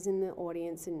and I was in the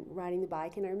audience and riding the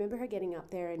bike, and I remember her getting up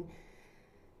there, and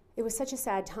it was such a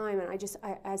sad time. And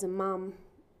I as a mum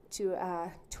to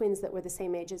twins that were the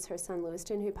same age as her son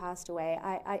Lewiston, who passed away,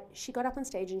 she got up on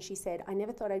stage and she said, "I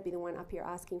never thought I'd be the one up here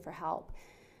asking for help,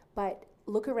 but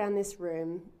look around this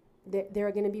room. There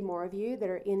are going to be more of you that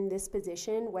are in this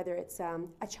position, whether it's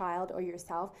a child or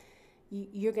yourself.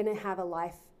 You're going to have a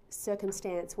life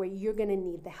circumstance where you're going to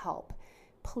need the help.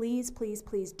 Please, please,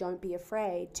 please don't be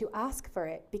afraid to ask for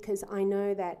it, because I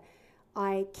know that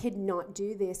I could not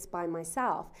do this by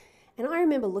myself." And I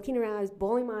remember looking around, I was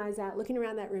bawling my eyes out, looking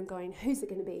around that room going, who's it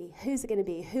going to be? Who's it going to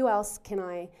be? Who else can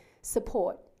I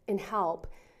support and help?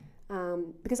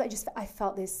 Because I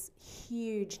felt this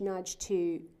huge nudge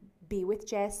to be with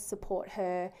Jess, support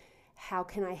her. How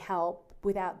can I help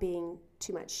without being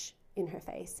too much in her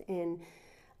face? And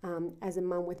as a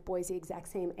mum with boys the exact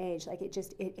same age, like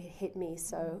it hit me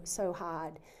so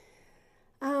hard.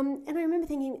 And I remember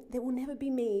thinking, there will never be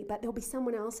me, but there'll be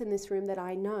someone else in this room that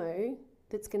I know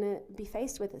that's going to be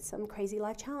faced with some crazy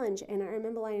life challenge. And I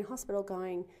remember lying in hospital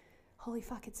going, holy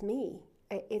fuck, it's me.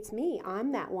 It's me.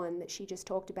 I'm that one that she just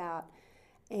talked about,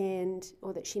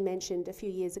 or that she mentioned a few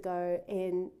years ago.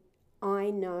 And I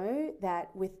know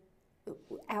that with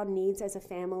our needs as a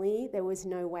family, there was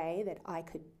no way that I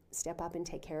could step up and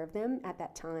take care of them at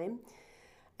that time.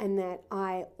 And that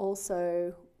I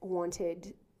also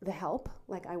wanted the help,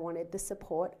 like I wanted the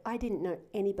support. I didn't know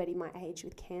anybody my age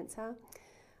with cancer.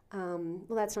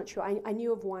 Well, that's not true. I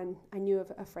knew of one. I knew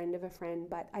of a friend,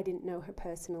 but I didn't know her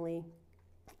personally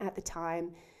at the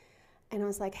time. And I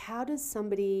was like, how does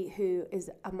somebody who is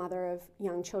a mother of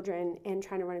young children and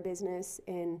trying to run a business,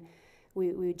 and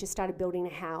we just started building a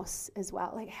house as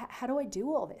well, like, how do I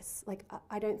do all this? Like,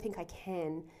 I don't think I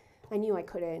can. I knew I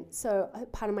couldn't. So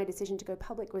part of my decision to go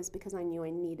public was because I knew I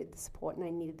needed the support and I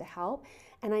needed the help.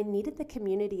 And I needed the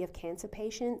community of cancer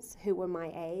patients who were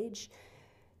my age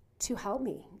to help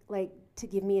me, like to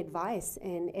give me advice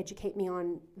and educate me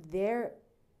on their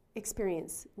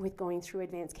experience with going through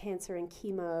advanced cancer and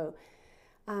chemo.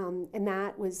 And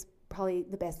that was probably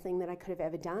the best thing that I could have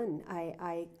ever done.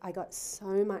 I got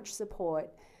so much support.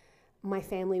 My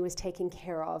family was taken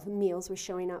care of. Meals were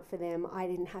showing up for them. I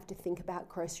didn't have to think about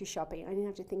grocery shopping. I didn't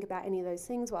have to think about any of those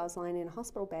things while I was lying in a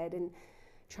hospital bed and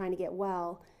trying to get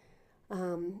well.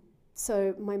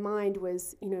 So my mind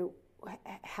was,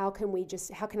 how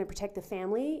can I protect the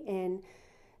family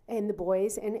and the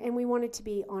boys? And we wanted to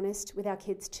be honest with our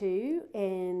kids too.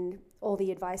 And all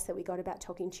the advice that we got about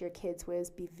talking to your kids was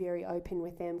be very open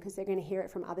with them, because they're going to hear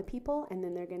it from other people, and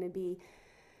then they're going to be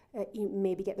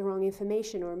maybe get the wrong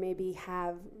information, or maybe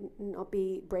not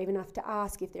be brave enough to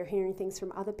ask if they're hearing things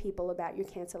from other people about your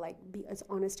cancer. Like, be as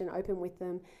honest and open with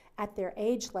them at their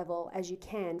age level as you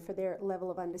can for their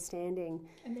level of understanding.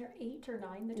 And they're 8 or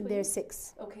 9, the twins? They're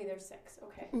 6. Okay, they're 6.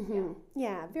 Okay. Mm-hmm.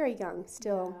 Yeah, very young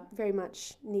still. Yeah. Very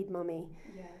much need mummy.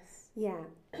 Yes. Yeah.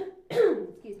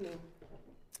 Excuse me.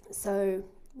 So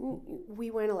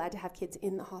we weren't allowed to have kids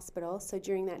in the hospital. So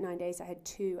during that 9 days, I had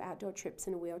 2 outdoor trips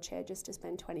in a wheelchair just to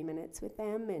spend 20 minutes with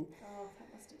them. And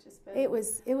that must have just been... It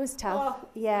was tough.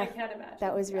 Yeah. I can't imagine.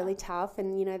 That was really tough.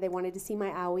 And, they wanted to see my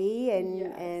owie.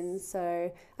 And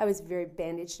so I was very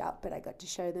bandaged up, but I got to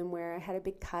show them where I had a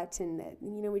big cut. And, that,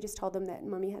 we just told them that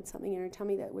Mummy had something in her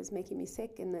tummy that was making me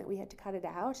sick, and that we had to cut it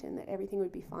out, and that everything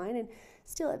would be fine. And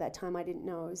still at that time, I didn't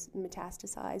know it was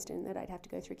metastasized and that I'd have to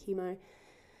go through chemo.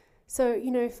 So,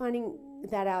 finding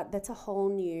that out, that's a whole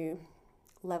new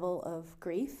level of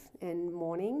grief and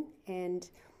mourning. And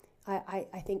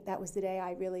I think that was the day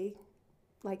I really,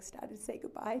 started to say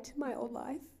goodbye to my old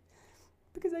life,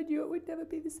 because I knew it would never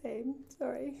be the same.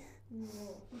 Sorry. No.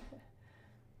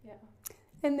 Yeah.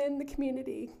 And then the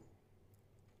community.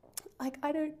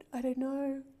 I don't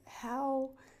know how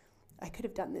I could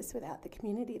have done this without the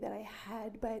community that I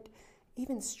had, but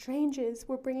even strangers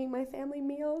were bringing my family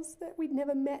meals that we'd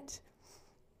never met.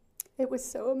 It was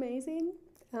so amazing.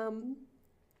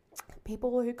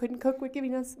 People who couldn't cook were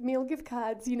giving us meal gift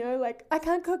cards, I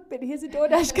can't cook, but here's a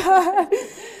DoorDash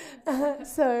card.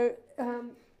 So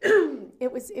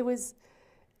it was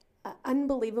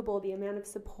unbelievable, the amount of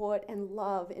support and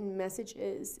love and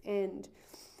messages and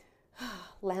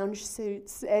lounge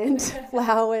suits and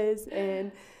flowers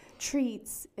and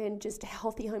treats and just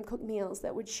healthy home-cooked meals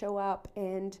that would show up.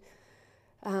 And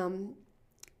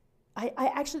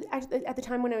I actually, at the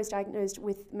time when I was diagnosed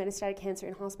with metastatic cancer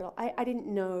in hospital, I didn't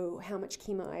know how much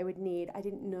chemo I would need. I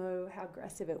didn't know how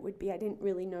aggressive it would be. I didn't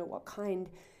really know what kind.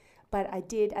 But I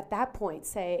did at that point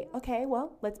say, okay,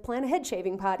 well, let's plan a head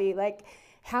shaving party. Like,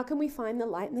 how can we find the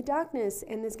light in the darkness?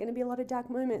 And there's going to be a lot of dark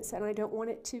moments, and I don't want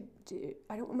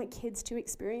my kids to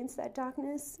experience that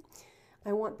darkness.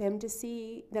 I want them to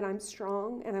see that I'm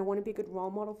strong, and I want to be a good role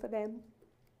model for them.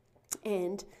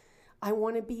 And I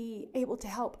want to be able to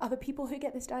help other people who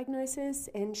get this diagnosis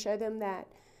and show them that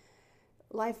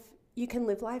you can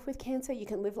live life with cancer, you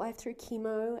can live life through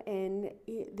chemo. And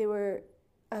there were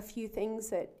a few things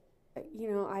that,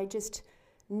 I just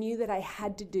knew that I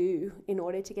had to do in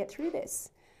order to get through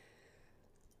this.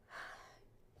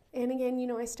 And again,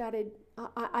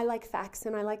 I like facts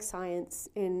and I like science,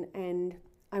 and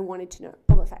I wanted to know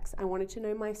all the facts. I wanted to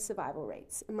know my survival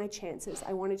rates and my chances.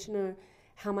 I wanted to know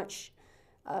how much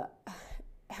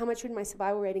would my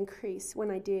survival rate increase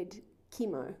when I did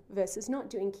chemo versus not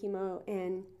doing chemo,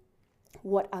 and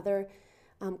what other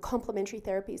complementary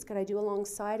therapies could I do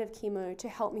alongside of chemo to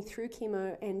help me through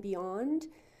chemo and beyond.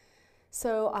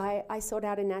 So I sought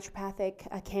out a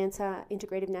cancer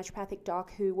integrative naturopathic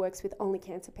doc who works with only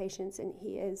cancer patients, and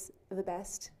he is the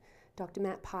best, Dr.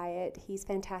 Matt Pyatt. He's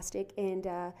fantastic, and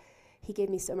he gave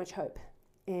me so much hope.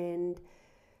 And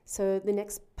so the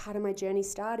next part of my journey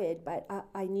started, but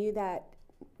I knew that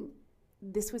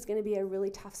this was going to be a really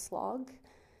tough slog,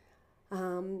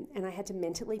 and I had to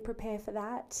mentally prepare for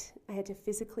that. I had to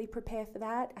physically prepare for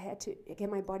that. I had to get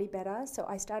my body better. So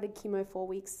I started chemo 4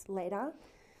 weeks later.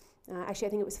 Actually, I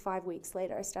think it was 5 weeks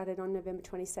later. I started on November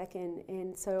 22nd,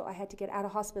 and so I had to get out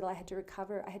of hospital. I had to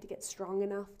recover. I had to get strong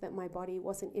enough that my body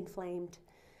wasn't inflamed,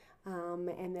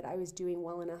 and that I was doing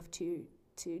well enough to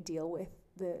deal with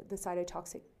the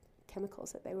cytotoxic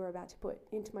chemicals that they were about to put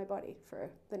into my body for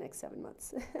the next 7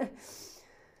 months.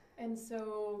 And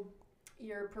so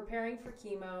you're preparing for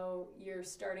chemo, you're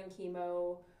starting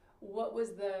chemo. What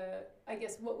was the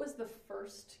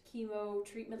first chemo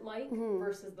treatment like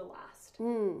versus the last?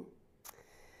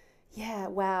 Yeah,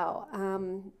 wow.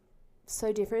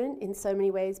 So different in so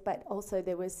many ways, but also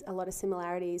there was a lot of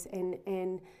similarities.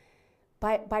 And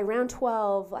by round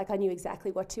 12, I knew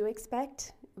exactly what to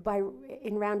expect.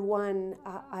 In round 1,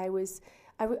 I'd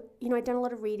done a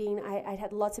lot of reading. I'd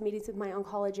had lots of meetings with my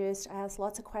oncologist. I asked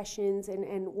lots of questions,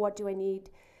 and what do I need?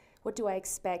 What do I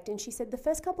expect? And she said the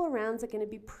first couple of rounds are going to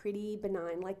be pretty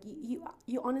benign. Like you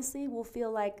honestly will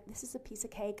feel like this is a piece of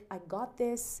cake. I got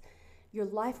this. Your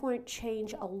life won't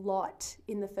change a lot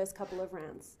in the first couple of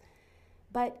rounds,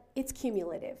 but it's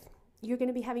cumulative. You're going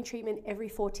to be having treatment every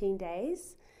 14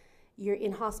 days. You're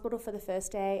in hospital for the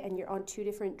first day, and you're on 2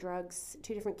 different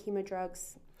chemo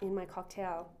drugs in my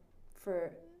cocktail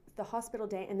for the hospital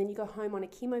day, and then you go home on a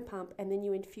chemo pump, and then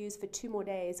you infuse for 2 more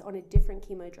days on a different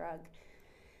chemo drug.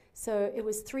 So it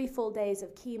was 3 full days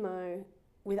of chemo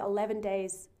with 11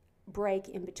 days break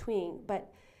in between.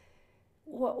 But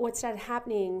what started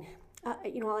happening,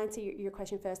 I'll answer your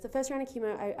question first. The first round of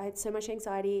chemo, I had so much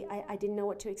anxiety. I didn't know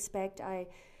what to expect. I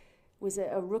was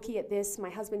a rookie at this. My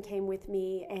husband came with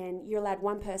me, and you're allowed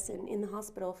 1 person in the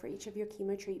hospital for each of your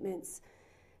chemo treatments.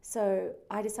 So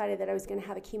I decided that I was going to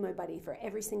have a chemo buddy for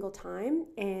every single time.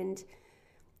 And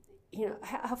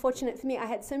how fortunate for me, I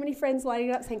had so many friends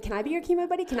lining up saying, can I be your chemo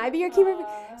buddy? Can I be your chemo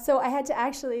buddy? So I had to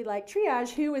actually triage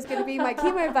who was going to be my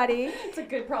chemo buddy. It's a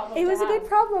good problem. It was a good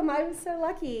problem. I was so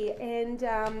lucky. And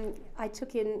I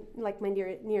took in my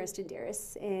nearest and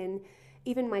dearest. And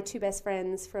even my 2 best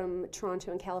friends from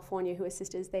Toronto and California who are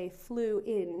sisters, they flew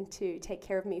in to take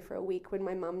care of me for a week when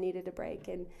my mom needed a break.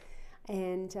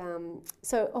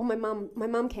 My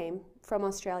mum came from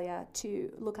Australia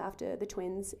to look after the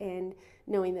twins, and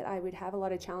knowing that I would have a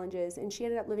lot of challenges, and she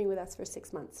ended up living with us for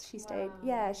 6 months. She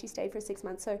stayed for 6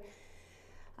 months. So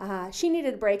she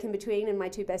needed a break in between, and my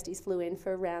 2 besties flew in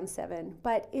for round 7.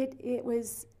 But it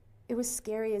was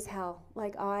scary as hell.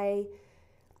 I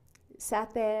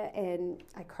sat there and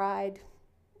I cried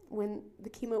when the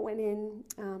chemo went in.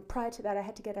 Prior to that, I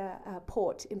had to get a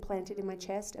port implanted in my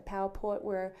chest, a power port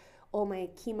where all my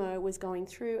chemo was going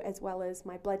through, as well as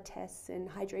my blood tests and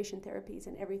hydration therapies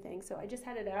and everything. So I just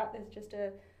had it out. There's just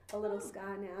a little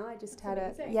scar now. I just had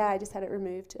it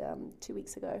removed 2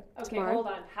 weeks ago. Okay, tomorrow. Hold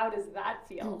on. How does that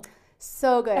feel?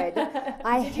 So good.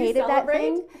 I hated that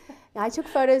thing. I took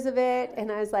photos of it, and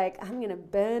I was like, I'm going to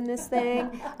burn this thing.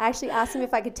 I actually asked them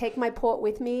if I could take my port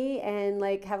with me and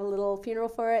have a little funeral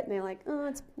for it, and they're like,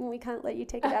 we can't let you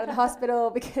take it out of the hospital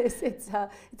because it's a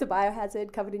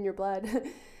biohazard covered in your blood.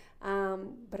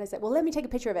 But I said, well, let me take a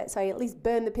picture of it, so I at least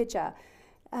burned the picture.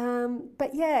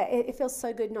 But yeah, it feels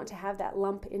so good not to have that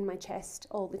lump in my chest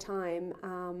all the time,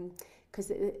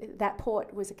 because that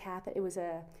port was a catheter. It was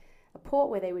a port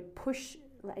where they would push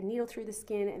a needle through the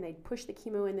skin and they'd push the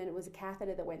chemo, and then it was a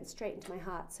catheter that went straight into my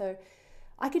heart. So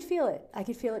I could feel it. I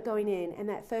could feel it going in. And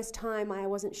that first time I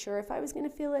wasn't sure if I was going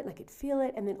to feel it, and I could feel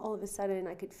it. And then all of a sudden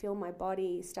I could feel my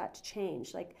body start to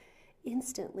change. Like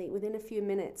instantly, within a few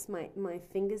minutes, my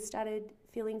fingers started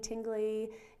feeling tingly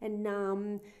and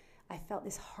numb. I felt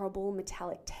this horrible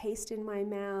metallic taste in my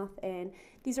mouth. And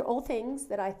these are all things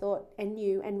that I thought and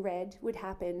knew and read would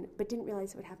happen, but didn't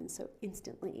realize it would happen so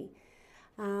instantly.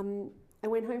 I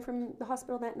went home from the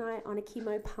hospital that night on a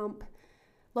chemo pump.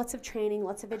 Lots of training,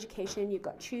 lots of education. You've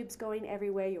got tubes going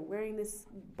everywhere. You're wearing this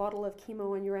bottle of chemo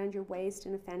around your waist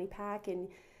in a fanny pack, and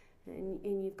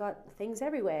you've got things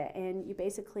everywhere. And you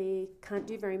basically can't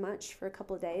do very much for a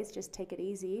couple of days. Just take it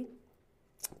easy.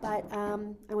 But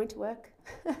I went to work.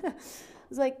 I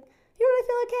was like, I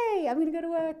feel okay. I'm going to go to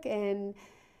work. And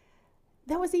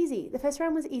that was easy. The first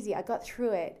round was easy. I got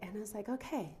through it. And I was like,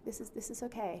 okay, this is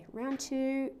okay. Round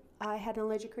 2, I had an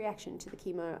allergic reaction to the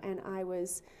chemo, and I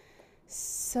was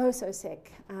so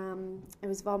sick. I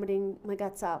was vomiting my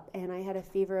guts up, and I had a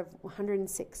fever of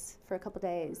 106 for a couple of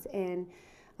days, and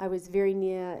I was very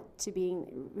near to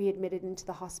being readmitted into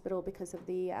the hospital because of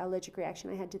the allergic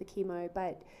reaction I had to the chemo.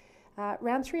 But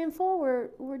round 3 and 4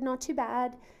 were not too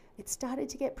bad. It started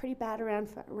to get pretty bad around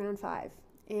round 5,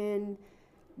 and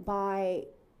by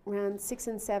round 6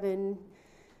 and 7,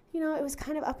 it was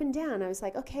kind of up and down. I was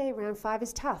like, okay, round 5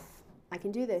 is tough. I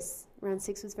can do this. Round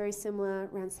 6 was very similar.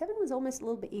 Round 7 was almost a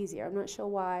little bit easier. I'm not sure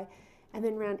why. And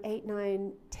then round 8,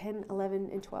 9, 10, 11,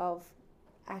 and 12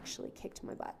 actually kicked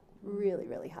my butt really,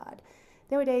 really hard.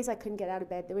 There were days I couldn't get out of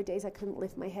bed. There were days I couldn't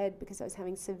lift my head because I was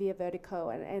having severe vertigo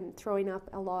and throwing up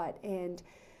a lot, and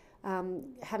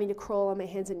having to crawl on my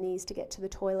hands and knees to get to the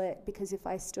toilet, because if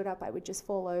I stood up I would just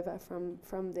fall over from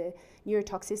the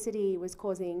neurotoxicity was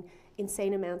causing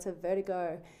insane amounts of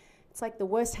vertigo. It's like the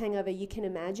worst hangover you can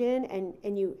imagine, and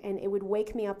it would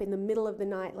wake me up in the middle of the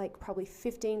night, like probably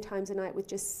 15 times a night, with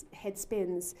just head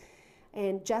spins.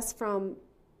 And just from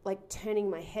like turning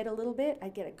my head a little bit,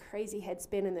 I'd get a crazy head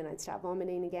spin, and then I'd start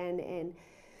vomiting again. And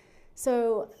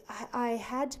so I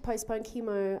had to postpone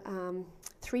chemo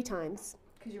 3 times.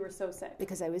 Because you were so sick.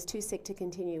 Because I was too sick to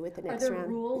continue with the next round. Are there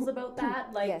rules about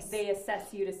that? Like yes. They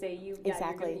assess you to say you... Yeah,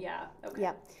 exactly. Okay.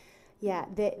 Yeah. Yeah,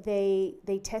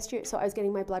 they test you. So I was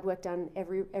getting my blood work done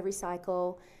every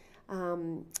cycle.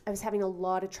 I was having a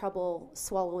lot of trouble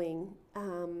swallowing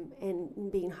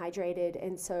and being hydrated,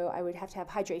 and so I would have to have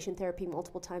hydration therapy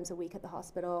multiple times a week at the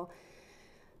hospital,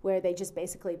 where they just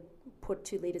basically put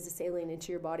 2 liters of saline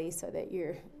into your body so that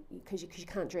because you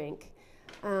can't drink.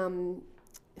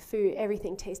 Food,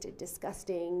 everything tasted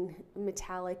disgusting,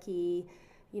 metallic-y.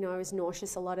 I was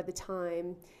nauseous a lot of the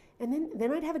time. And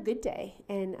then I'd have a good day,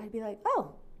 and I'd be like,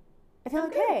 oh, I feel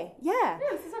okay. Yeah. Yeah,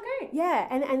 this is okay. Yeah,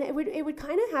 and it would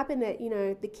kind of happen that,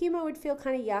 the chemo would feel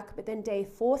kind of yuck, but then day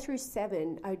 4 through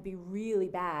 7, I would be really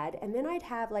bad. And then I'd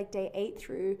have like day 8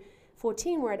 through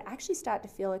 14 where I'd actually start to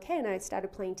feel okay, and I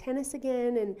started playing tennis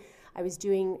again, and I was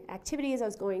doing activities, I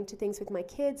was going to things with my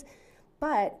kids.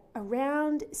 But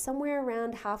somewhere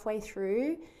around halfway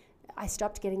through, I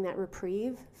stopped getting that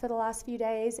reprieve for the last few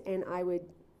days, and I would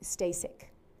stay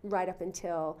sick right up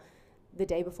until the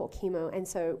day before chemo. And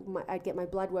so I'd get my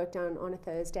blood work done on a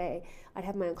Thursday. I'd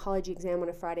have my oncology exam on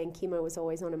a Friday, and chemo was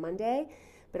always on a Monday.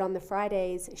 But on the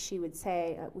Fridays, she would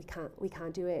say, we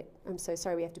can't do it. I'm so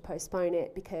sorry, we have to postpone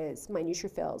it because my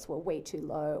neutrophils were way too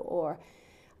low, or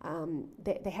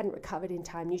they hadn't recovered in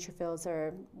time. Neutrophils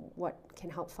are what can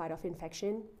help fight off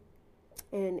infection.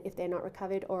 And if they're not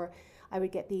recovered, or I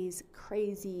would get these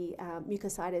crazy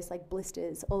mucositis, like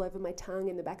blisters all over my tongue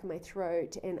and the back of my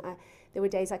throat. And there were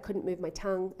days I couldn't move my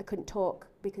tongue. I couldn't talk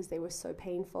because they were so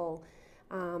painful.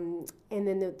 And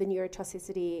then the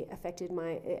neurotoxicity affected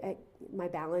my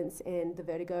balance and the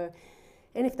vertigo.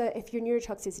 And if your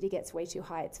neurotoxicity gets way too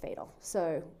high, it's fatal.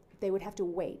 So they would have to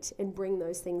wait and bring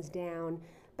those things down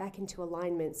back into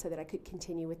alignment so that I could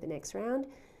continue with the next round.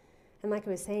 And like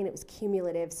I was saying, it was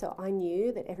cumulative, so I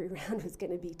knew that every round was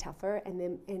going to be tougher,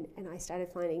 and I started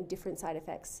finding different side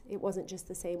effects. It wasn't just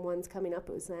the same ones coming up,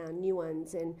 it was new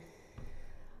ones. And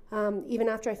even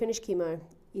after I finished chemo,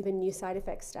 even new side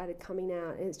effects started coming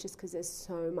out, and it's just because there's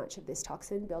so much of this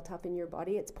toxin built up in your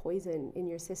body. It's poison in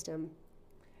your system.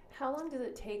 How long does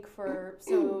it take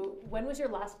so when was your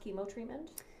last chemo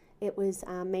treatment? It was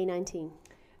May 19.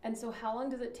 And so how long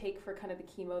does it take for kind of the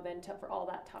chemo then for all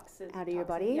that toxin? Out of your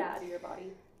body? Yeah, out of your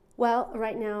body. Well,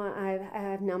 right now I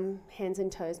have numb hands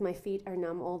and toes. My feet are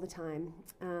numb all the time.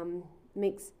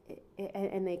 makes,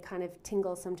 and they kind of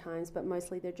tingle sometimes, but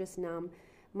mostly they're just numb.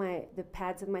 The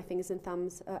pads of my fingers and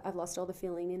thumbs, I've lost all the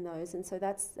feeling in those, and so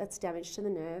that's damage to the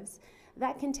nerves.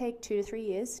 That can take 2 to 3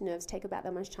 years. Nerves take about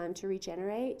that much time to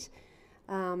regenerate.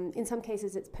 In some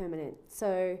cases, it's permanent.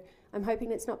 So I'm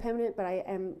hoping it's not permanent, but I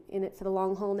am in it for the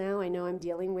long haul now. I know I'm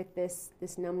dealing with this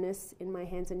numbness in my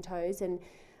hands and toes, and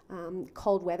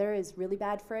cold weather is really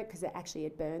bad for it because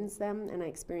it burns them, and I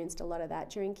experienced a lot of that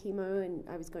during chemo, and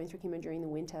I was going through chemo during the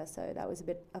winter, so that was a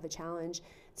bit of a challenge.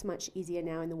 It's much easier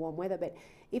now in the warm weather, but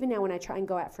even now when I try and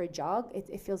go out for a jog,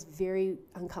 it feels very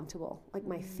uncomfortable. Like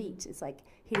my feet, it's like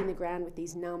hitting the ground with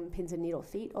these numb pins and needle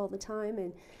feet all the time,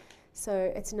 and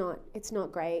so it's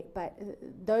not great. But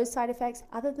those side effects,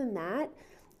 other than that,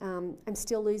 I'm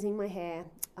still losing my hair.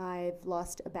 I've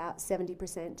lost about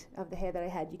 70% of the hair that I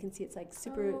had. You can see it's like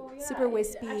super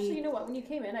wispy. Actually, you know what? When you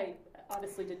came in, I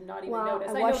honestly did not even notice.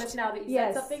 I noticed now that you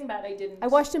said something, but I didn't. I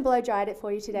washed and blow dried it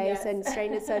for you today and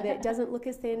straightened it so that it doesn't look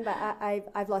as thin. But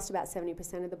I've lost about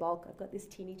 70% of the bulk. I've got this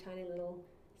teeny tiny little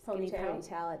skinny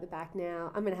ponytail at the back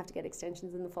now. I'm going to have to get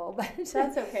extensions in the fall, but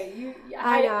that's okay.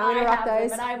 I know, I'm going to rock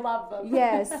those. And I love them.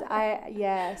 Yes,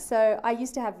 So I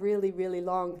used to have really, really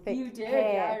long, thick hair. You did,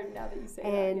 yeah, now that you say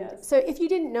and that, yes. So if you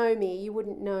didn't know me, you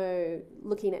wouldn't know,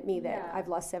 looking at me, that I've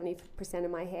lost 70%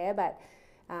 of my hair, but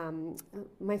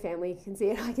my family can see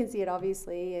it. I can see it,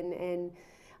 obviously, and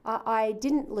I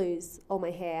didn't lose all my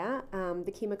hair.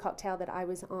 The chemo cocktail that I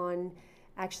was on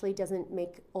actually doesn't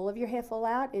make all of your hair fall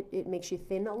out. It makes you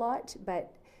thin a lot,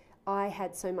 but I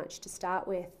had so much to start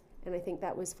with, and I think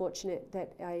that was fortunate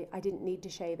that I didn't need to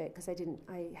shave it, because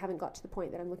I haven't got to the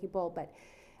point that I'm looking bald, but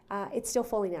it's still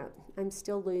falling out. I'm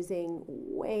still losing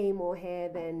way more hair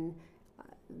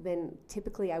than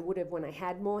typically I would have when I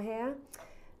had more hair.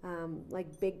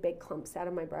 Like big clumps out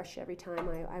of my brush every time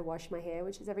I wash my hair,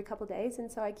 which is every couple of days, and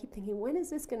so I keep thinking, when is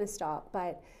this going to stop?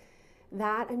 But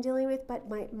that I'm dealing with, but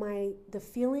the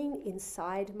feeling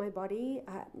inside my body,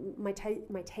 my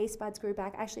taste buds grew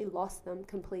back. I actually lost them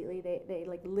completely. They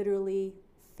like literally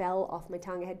fell off my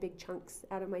tongue. I had big chunks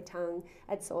out of my tongue.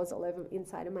 I had sores all over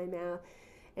inside of my mouth,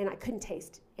 and I couldn't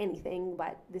taste anything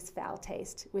but this foul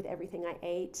taste with everything I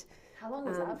ate. How long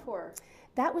was that for?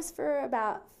 That was for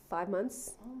about 5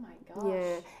 months. Oh my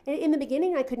gosh. Yeah. In the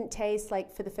beginning, I couldn't taste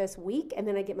like for the first week, and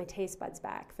then I get my taste buds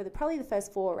back for probably the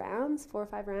first 4 or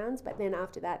 5 rounds. But then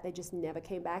after that, they just never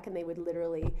came back, and they would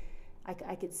literally,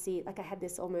 I could see, like I had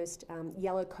this almost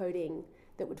yellow coating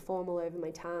that would form all over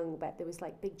my tongue, but there was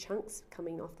like big chunks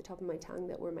coming off the top of my tongue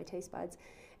that were my taste buds.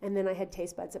 And then I had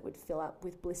taste buds that would fill up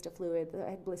with blister fluid. I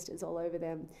had blisters all over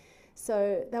them.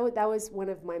 So that was one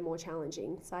of my more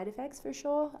challenging side effects for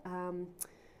sure.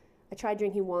 I tried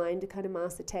drinking wine to kind of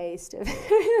mask the taste.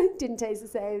 Didn't taste the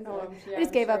same. So I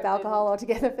just gave up alcohol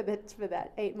altogether for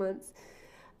that 8 months.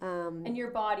 And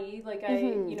your body, like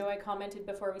I commented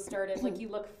before we started, like you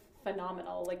look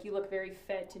phenomenal. Like you look very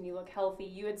fit and you look healthy.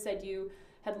 You had said you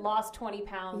had lost 20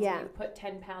 pounds and you put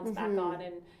 10 pounds back on,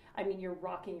 and I mean, you're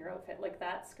rocking your outfit. Like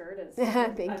that skirt is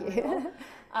Thank you.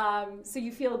 So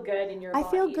you feel good in your body.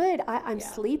 I feel good. I'm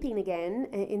sleeping again.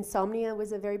 Insomnia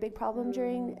was a very big problem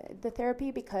during the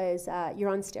therapy because you're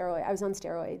on steroids. I was on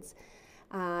steroids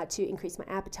to increase my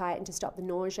appetite and to stop the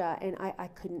nausea, and I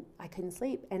couldn't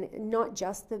sleep. And not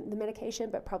just the medication,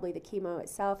 but probably the chemo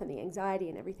itself and the anxiety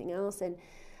and everything else. And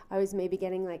I was maybe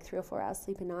getting like 3 or 4 hours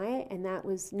sleep a night, and that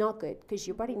was not good because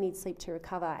your body needs sleep to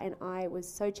recover, and I was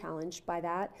so challenged by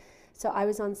that. So I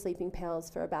was on sleeping pills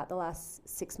for about the last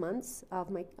 6 months of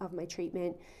my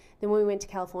treatment. Then when we went to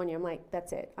California, I'm like,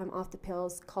 that's it. I'm off the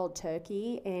pills, cold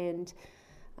turkey, and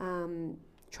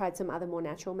tried some other more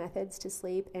natural methods to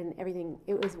sleep, and everything,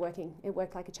 it was working. It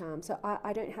worked like a charm. So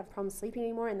I don't have problems sleeping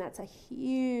anymore, and that's a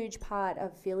huge part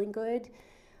of feeling good.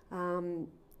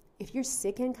 If you're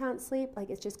sick and can't sleep,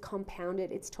 like it's just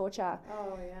compounded. It's torture.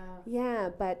 Oh, yeah. Yeah,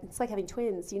 but it's like having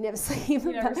twins. You never sleep.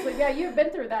 You never sleep. Yeah, you've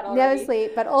been through that already. Never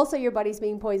sleep, but also your body's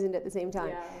being poisoned at the same time.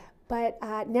 Yeah. But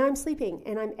now I'm sleeping,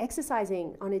 and I'm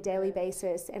exercising on a daily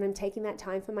basis, and I'm taking that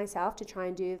time for myself to try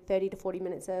and do 30 to 40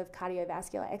 minutes of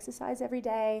cardiovascular exercise every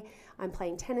day. I'm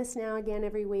playing tennis now again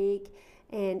every week,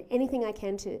 and anything I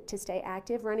can to stay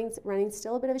active. Running's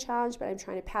still a bit of a challenge, but I'm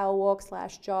trying to power walk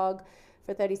 / jog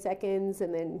for 30 seconds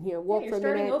and then walk for a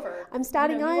minute. I'm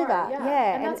starting over.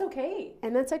 Yeah. And that's okay.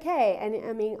 And that's okay. And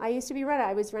I mean, I used to be a runner.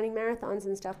 I was running marathons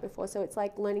and stuff before, so it's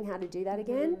like learning how to do that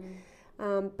again.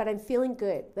 But I'm feeling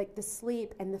good, like the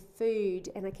sleep and the food,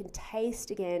 and I can taste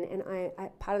again. And I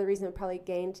part of the reason I probably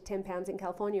gained 10 pounds in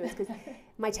California was because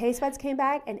my taste buds came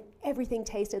back and everything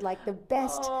tasted like the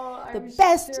best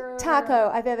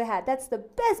taco I've ever had. That's the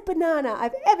best banana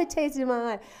I've ever tasted in my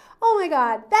life. Oh my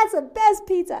God, that's the best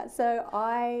pizza. So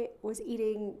I was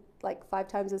eating like 5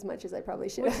 times as much as I probably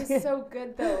should. Which is so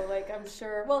good though, like I'm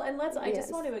sure. Well, and I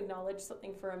just want to acknowledge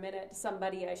something for a minute.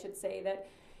 Somebody, I should say, that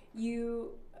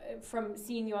you, from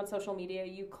seeing you on social media,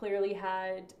 you clearly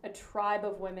had a tribe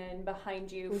of women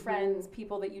behind you, friends,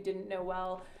 people that you didn't know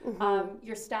well,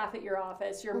 your staff at your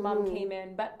office, your mom came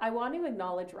in. But I want to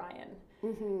acknowledge Ryan,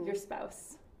 your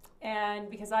spouse. And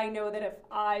because I know that if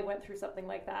I went through something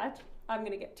like that, I'm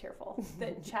going to get tearful,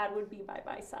 that Chad would be by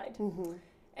my side.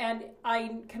 And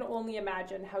I can only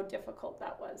imagine how difficult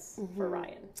that was for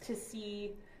Ryan to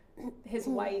see his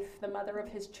wife, the mother of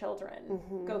his children,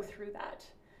 go through that.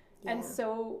 Yeah. And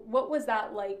so what was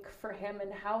that like for him,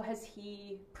 and how has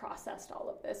he processed all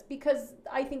of this? Because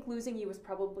I think losing you was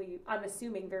probably, I'm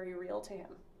assuming, very real to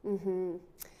him.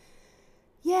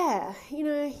 Yeah, you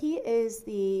know, he's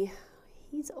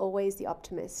always the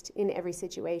optimist in every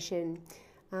situation.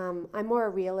 I'm more a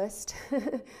realist.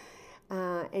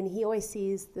 And he always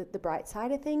sees the bright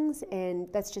side of things,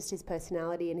 and that's just his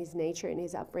personality and his nature and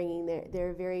his upbringing.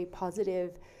 They're a very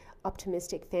positive,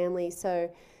 optimistic family.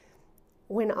 So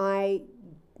when I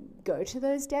go to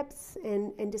those depths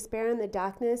and despair in the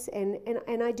darkness, and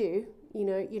I do, you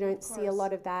know, you don't see a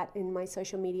lot of that in my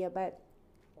social media, but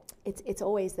it's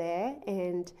always there,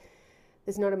 and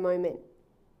there's not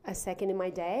a second in my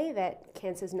day that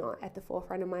cancer's not at the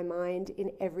forefront of my mind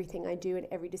in everything I do and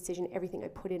every decision, everything I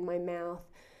put in my mouth,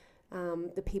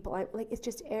 the people I like.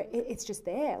 It's just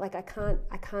there. Like I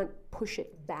can't push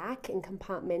it back and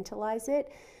compartmentalize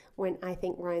it. When I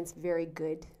think Ryan's very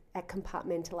good at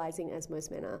compartmentalizing, as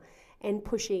most men are, and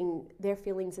pushing their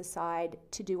feelings aside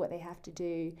to do what they have to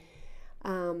do.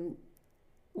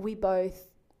 We both.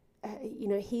 You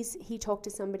know, he talked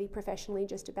to somebody professionally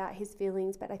just about his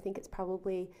feelings, but I think it's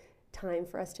probably time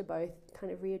for us to both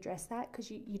kind of readdress that,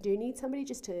 because you do need somebody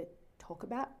just to talk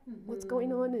about what's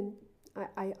going on. And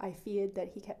I feared that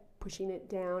he kept pushing it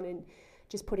down and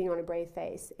just putting on a brave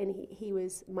face. And he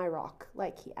was my rock.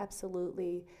 Like, he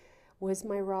absolutely was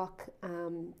my rock.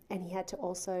 And he had to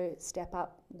also step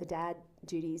up the dad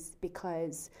duties,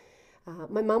 because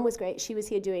my mum was great. She was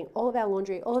here doing all of our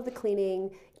laundry, all of the cleaning,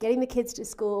 getting the kids to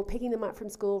school, picking them up from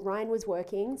school. Ryan was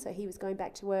working, so he was going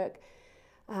back to work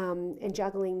and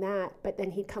juggling that. But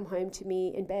then he'd come home to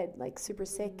me in bed, like super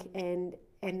sick, and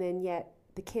then yet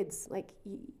the kids, like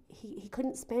he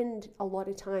couldn't spend a lot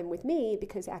of time with me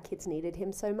because our kids needed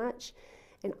him so much,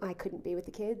 and I couldn't be with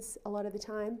the kids a lot of the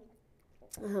time.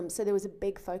 So there was a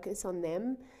big focus on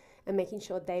them and making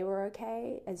sure they were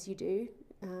okay, as you do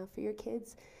for your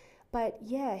kids. But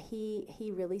yeah,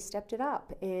 he really stepped it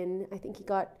up, and I think he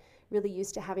got really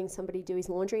used to having somebody do his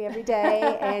laundry every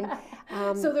day.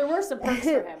 And so there were some perks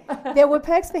for him. There were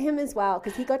perks for him as well,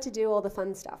 because he got to do all the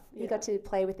fun stuff. He got to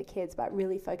play with the kids, but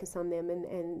really focus on them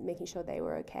and making sure they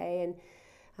were okay.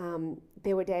 And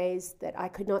there were days that I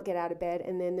could not get out of bed,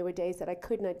 and then there were days that I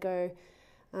could not go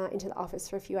into the office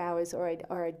for a few hours, or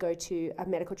I'd go to a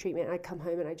medical treatment. I'd come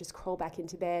home and I'd just crawl back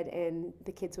into bed, and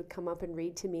the kids would come up and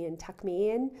read to me and tuck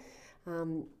me in.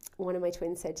 One of my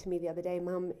twins said to me the other day,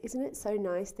 "Mum, isn't it so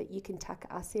nice that you can tuck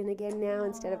us in again now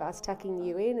instead of us tucking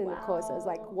you in?" And of course I was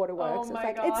like, waterworks. It's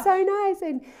like, it's so nice.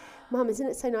 And Mum, isn't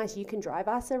it so nice you can drive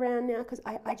us around now? Because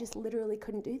I just literally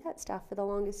couldn't do that stuff for the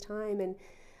longest time. And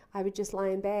I would just lie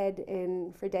in bed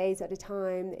and for days at a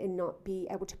time and not be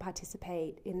able to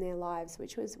participate in their lives,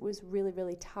 which was really,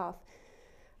 really tough.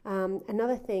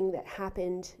 Another thing that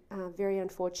happened very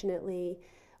unfortunately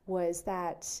was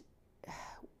that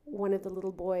one of the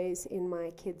little boys in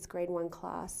my kids' grade 1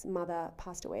 class, mother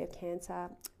passed away of cancer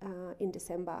in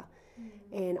December.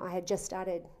 And I had just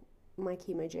started my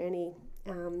chemo journey.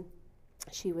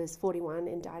 She was 41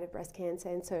 and died of breast cancer.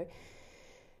 And so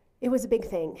it was a big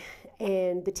thing.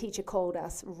 And the teacher called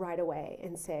us right away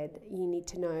and said, "You need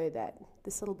to know that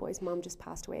this little boy's mum just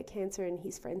passed away of cancer, and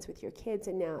he's friends with your kids,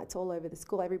 and now it's all over the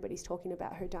school. Everybody's talking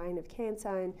about her dying of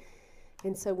cancer.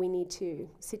 And so we need to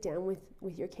sit down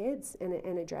with your kids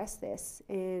and address this."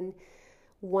 And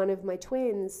one of my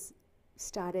twins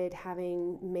started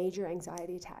having major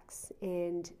anxiety attacks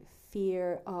and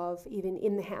fear of, even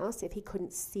in the house, if he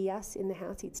couldn't see us in the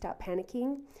house, he'd start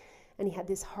panicking. And he had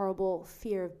this horrible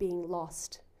fear of being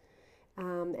lost.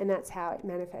 And that's how it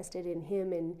manifested in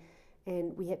him.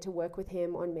 And we had to work with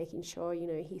him on making sure, you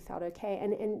know, he felt okay.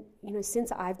 And you know,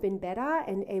 since I've been better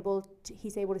and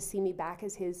he's able to see me back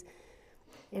as his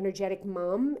energetic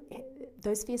mum,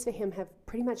 those fears for him have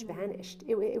pretty much vanished.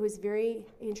 It was very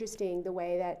interesting the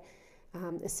way that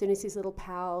as soon as his little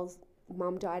pal's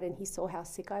mum died and he saw how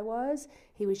sick I was,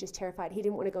 he was just terrified. He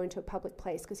didn't want to go into a public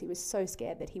place because he was so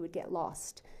scared that he would get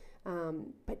lost.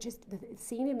 But just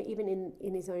seeing him even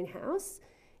in his own house,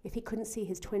 if he couldn't see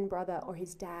his twin brother or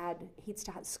his dad, he'd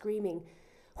start screaming,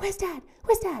 "Where's Dad?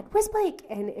 Where's Dad? Where's Blake?"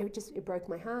 And it broke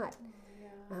my heart.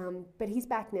 But he's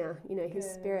back now. You know, his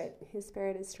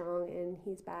spirit is strong and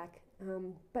he's back.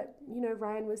 But you know,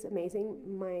 Ryan was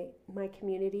amazing. My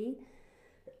community,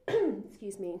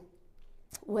 excuse me,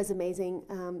 was amazing.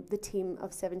 The team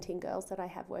of 17 girls that I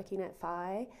have working at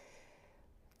PHI,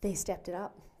 they stepped it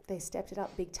up. They stepped it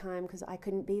up big time because I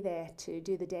couldn't be there to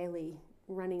do the daily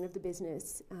running of the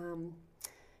business.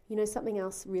 You know, something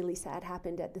else really sad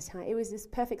happened at the time. It was this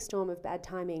perfect storm of bad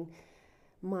timing.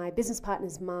 My business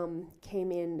partner's mum came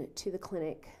in to the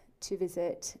clinic to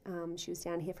visit. She was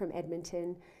down here from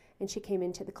Edmonton, and she came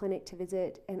into the clinic to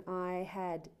visit, and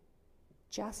I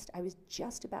was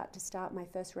just about to start my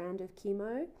first round of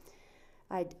chemo.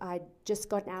 I'd just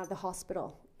gotten out of the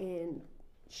hospital, and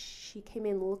she came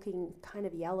in looking kind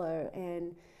of yellow,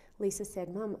 and Lisa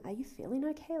said, "Mum, are you feeling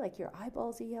okay? Like your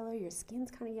eyeballs are yellow, your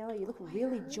skin's kind of yellow, you look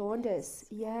really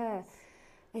jaundiced." Yeah.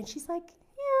 And she's like,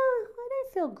 "Yeah, I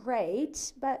don't feel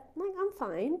great, but like I'm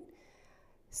fine."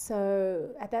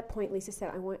 So at that point, Lisa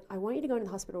said, I want you to go into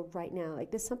the hospital right now.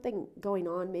 Like there's something going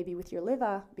on maybe with your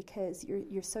liver because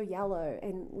you're so yellow.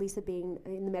 And Lisa, being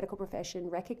in the medical profession,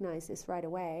 recognized this right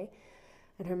away.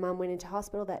 And her mum went into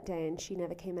hospital that day and she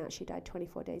never came out. She died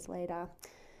 24 days later.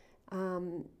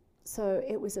 So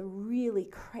it was a really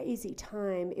crazy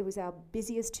time. It was our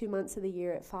busiest 2 months of the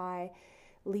year at PHI.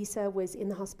 Lisa was in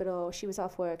the hospital. She was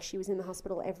off work. She was in the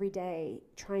hospital every day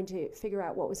trying to figure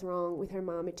out what was wrong with her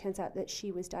mom. It turns out that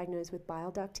she was diagnosed with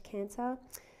bile duct cancer.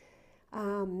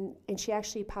 And she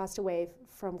actually passed away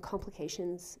from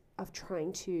complications of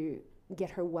trying to get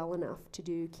her well enough to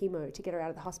do chemo, to get her out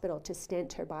of the hospital, to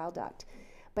stent her bile duct.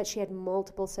 But she had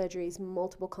multiple surgeries,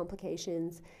 multiple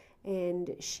complications,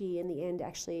 and she, in the end,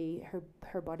 actually,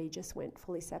 her body just went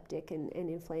fully septic and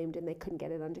inflamed, and they couldn't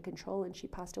get it under control, and she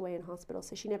passed away in hospital.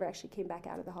 So she never actually came back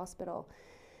out of the hospital.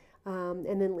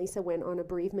 And then Lisa went on a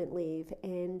bereavement leave,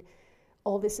 and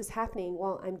all this is happening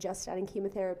while I'm just starting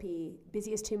chemotherapy,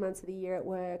 busiest 2 months of the year at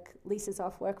work. Lisa's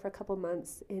off work for a couple of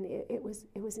months, and it was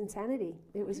insanity.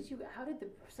 It was.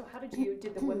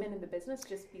 Did the women in the business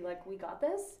just be like, "We got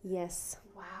this"? Yes.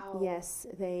 Wow. Yes,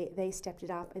 they stepped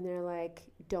it up, and they're like,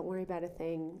 "Don't worry about a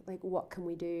thing. Like, what can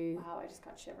we do?" Wow, I just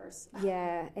got shivers.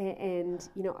 Yeah, and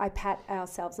you know, I pat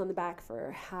ourselves on the back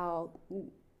for how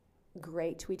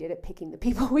great we did at picking the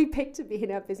people we picked to be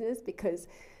in our business, because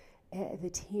the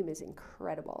team is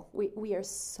incredible. We are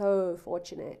so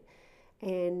fortunate,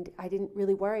 and I didn't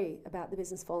really worry about the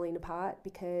business falling apart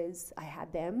because I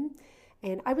had them,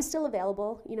 and I was still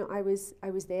available. You know, I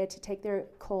was there to take their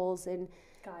calls and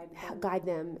guide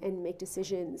them and make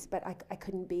decisions, but I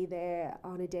couldn't be there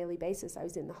on a daily basis. I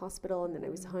was in the hospital, and then I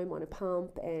was home on a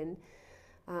pump, and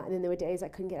then there were days I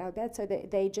couldn't get out of bed. So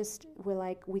they just were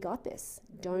like, "We got this.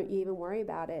 Don't you even worry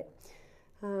about it."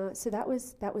 So that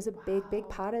was a big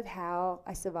part of how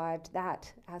I survived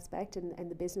that aspect and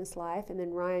the business life, and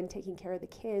then Ryan taking care of the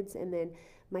kids, and then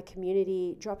my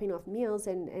community dropping off meals,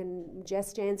 and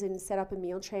Jess Jansen set up a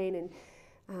meal train. And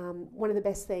one of the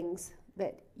best things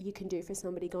that you can do for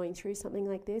somebody going through something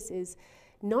like this is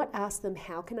not ask them,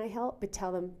 "How can I help?" but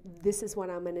tell them, "This is what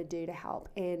I'm going to do to help."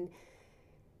 And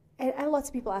lots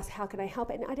of people ask, "How can I help?"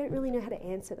 And I don't really know how to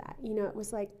answer that. You know, it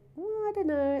was like, I don't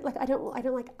know. Like, I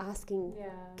don't like asking,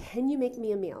 "Can you make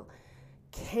me a meal?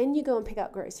 Can you go and pick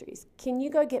up groceries? Can you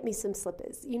go get me some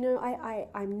slippers?" You know,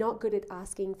 I'm not good at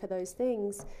asking for those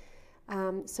things.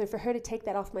 So for her to take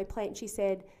that off my plate, and she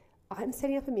said, "I'm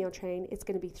setting up a meal train. It's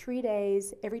going to be 3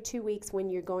 days, every 2 weeks when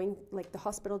you're going, like the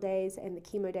hospital days and the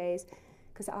chemo days,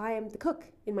 because I am the cook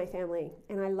in my family,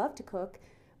 and I love to cook,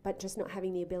 but just not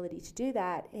having the ability to do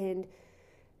that." And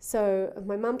so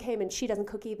my mom came, and she doesn't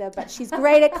cook either, but she's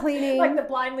great at cleaning. Like the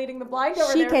blind leading the blind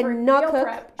over she there. Cannot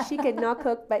cook. She cannot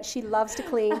cook, but she loves to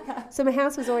clean. So my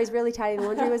house was always really tidy. The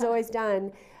laundry was always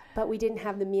done, but we didn't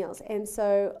have the meals. And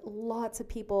so lots of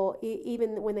people,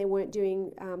 even when they weren't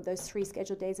doing those 3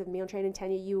 scheduled days of meal train, and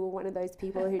Tanya, you were one of those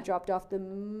people who dropped off the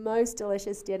most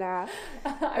delicious dinner.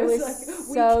 I was like,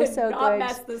 we cannot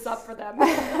mess this up for them.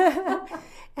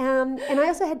 And I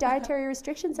also had dietary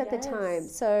restrictions at the time.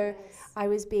 So I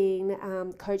was being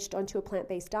coached onto a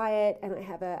plant-based diet, and I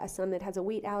have a son that has a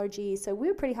wheat allergy. So we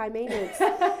were pretty high maintenance.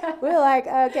 We were like,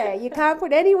 okay, you can't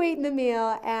put any wheat in the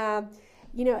meal.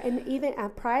 You know, and even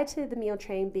prior to the meal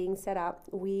train being set up,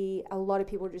 a lot of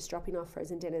people were just dropping off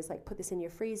frozen dinners, like put this in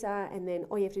your freezer and then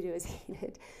all you have to do is eat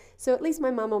it. So at least my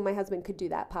mum or my husband could do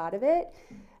that part of it.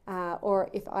 Or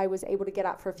if I was able to get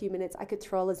up for a few minutes, I could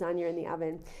throw a lasagna in the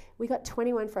oven. We got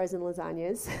 21 frozen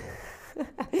lasagnas.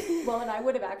 Well, and I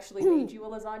would have actually made you a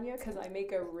lasagna because I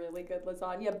make a really good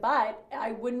lasagna, but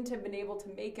I wouldn't have been able to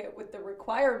make it with the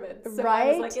requirements. So right?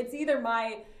 I was like, it's either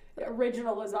my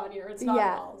original lasagna or it's not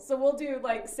at all. So we'll do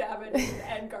like salmon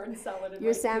and garden salad. And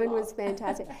your salmon was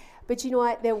fantastic. But you know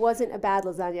what? There wasn't a bad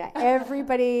lasagna.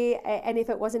 Everybody, and if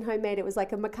it wasn't homemade, it was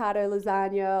like a Mikado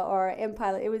lasagna or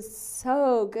Empire. It was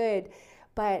so good.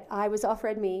 But I was off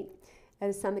red meat. I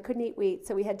had a son that couldn't eat wheat,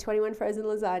 so we had 21 frozen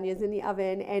lasagnas in the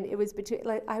oven, and it was between,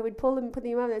 like, I would pull them and put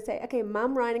them in the oven and say, okay,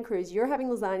 Mum, Ryan, and Cruz, you're having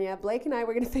lasagna. Blake and I,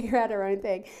 we're going to figure out our own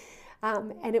thing.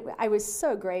 I was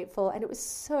so grateful, and it was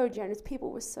so generous.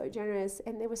 People were so generous,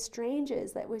 and there were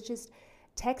strangers that would just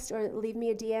text or leave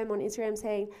me a DM on Instagram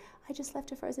saying, I just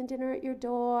left a frozen dinner at your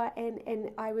door,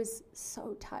 and I was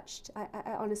so touched. I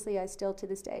honestly, I still to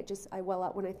this day, I well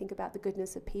up when I think about the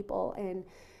goodness of people, and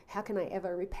how can I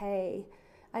ever repay.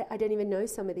 I don't even know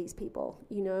some of these people,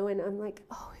 you know, and I'm like,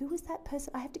 oh, who was that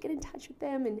person? I have to get in touch with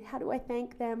them, and how do I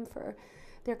thank them for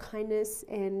their kindness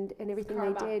and everything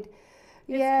they did?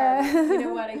 It's karma. You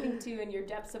know what? I think too, in your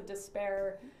depths of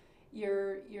despair,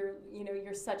 you're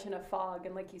such in a fog,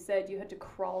 and like you said, you had to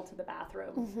crawl to the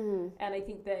bathroom. Mm-hmm. And I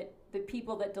think that the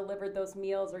people that delivered those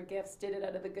meals or gifts did it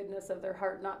out of the goodness of their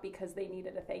heart, not because they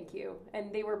needed a thank you,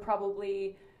 and they were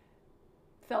probably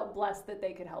felt blessed that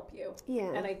they could help you.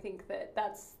 Yeah. And I think that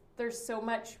there's so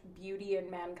much beauty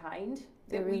in mankind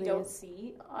that really we don't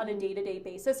see on a day-to-day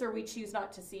basis, or we choose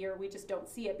not to see, or we just don't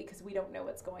see it because we don't know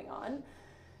what's going on.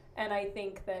 And I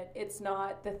think that it's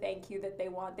not the thank you that they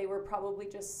want. They were probably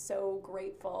just so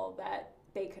grateful that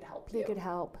they could help you. They could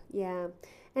help, yeah.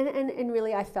 And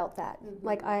really I felt that. Mm-hmm.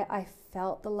 Like I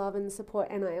felt the love and the support,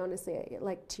 and I honestly,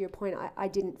 like to your point, I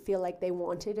didn't feel like they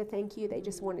wanted a thank you. They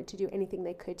just wanted to do anything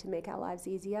they could to make our lives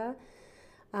easier.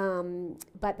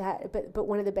 But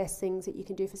one of the best things that you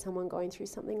can do for someone going through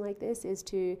something like this is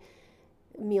to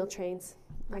meal trains.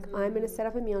 Like I'm going to set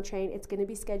up a meal train. It's going to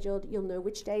be scheduled. You'll know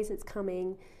which days it's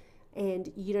coming.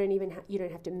 And you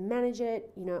don't have to manage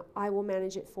it. You know, I will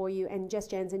manage it for you. And Jess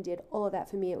Jansen did all of that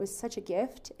for me. It was such a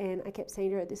gift, and I kept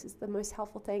saying to her, "This is the most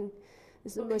helpful thing.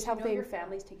 This is the most helpful thing." Your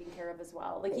family's taken care of as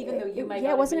well. Like even though you might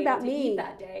not have been able to eat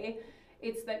that day,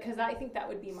 it's that because I think that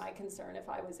would be my concern if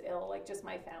I was ill, like just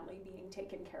my family being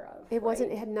taken care of. It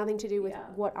wasn't. It had nothing to do with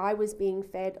what I was being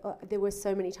fed. There were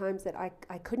so many times that I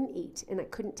couldn't eat and I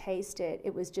couldn't taste it.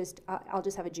 It was just I'll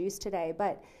just have a juice today,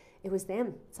 but. It was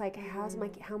them. It's like, how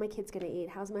are my kids going to eat?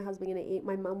 How's my husband going to eat?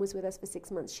 My mum was with us for 6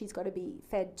 months. She's got to be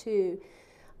fed too.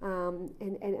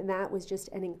 And that was just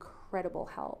an incredible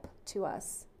help to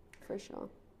us, for sure.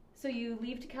 So you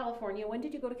leave to California. When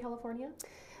did you go to California?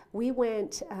 We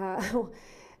went,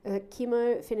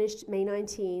 chemo finished May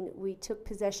 19. We took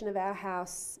possession of our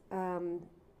house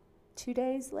 2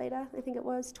 days later, I think it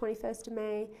was, 21st of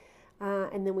May.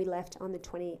 And then we left on the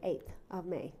 28th of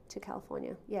May to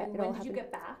California. Yeah, and when did you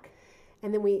get back?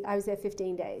 And then I was there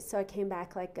 15 days. So I came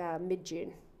back like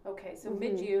mid-June. Okay, so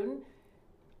mid-June,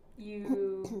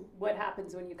 what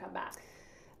happens when you come back?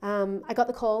 I got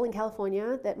the call in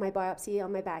California that my biopsy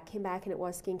on my back came back and it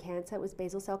was skin cancer. It was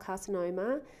basal cell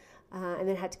carcinoma, and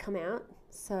then had to come out.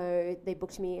 So they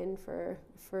booked me in for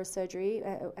surgery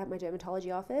at my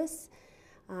dermatology office.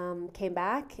 Came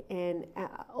back and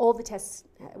all the tests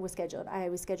were scheduled. I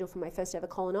was scheduled for my first ever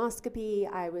colonoscopy.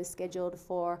 I was scheduled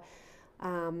for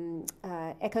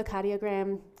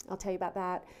echocardiogram. I'll tell you about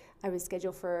that. I was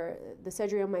scheduled for the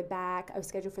surgery on my back. I was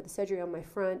scheduled for the surgery on my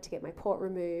front to get my port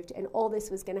removed. And all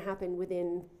this was going to happen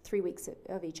within 3 weeks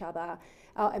of each other.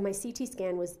 And my CT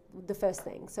scan was the first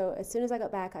thing. So as soon as I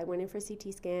got back, I went in for a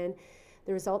CT scan.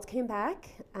 The results came back.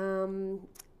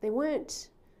 They weren't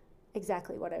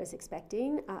exactly what I was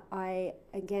expecting.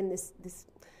 Again, this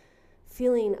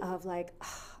feeling of like,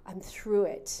 I'm through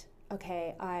it.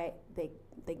 Okay,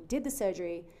 they did the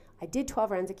surgery. I did 12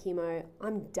 rounds of chemo.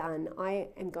 I'm done. I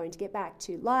am going to get back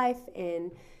to life,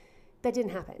 and that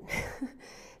didn't happen.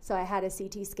 So I had a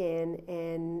CT scan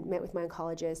and met with my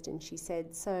oncologist, and she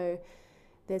said, so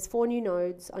there's 4 new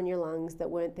nodes on your lungs that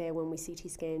weren't there when we CT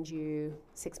scanned you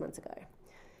 6 months ago.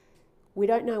 We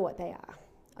don't know what they are.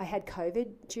 I had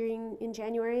COVID in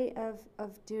January of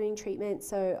doing treatment,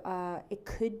 so it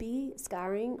could be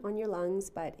scarring on your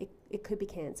lungs, but it could be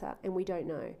cancer, and we don't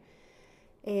know.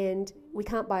 And we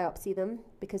can't biopsy them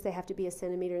because they have to be a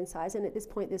centimetre in size, and at this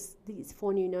point these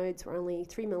 4 new nodes were only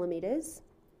 3 millimetres,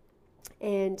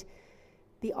 and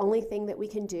The only thing that we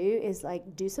can do is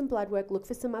like do some blood work, look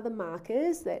for some other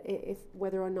markers that if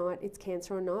whether or not it's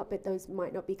cancer or not, but those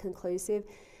might not be conclusive.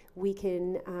 We're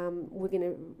going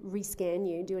to rescan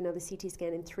you, do another CT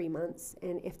scan in 3 months,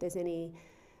 and if there's any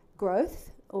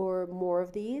growth or more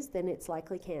of these, then it's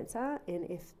likely cancer. And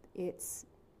if it's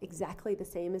exactly the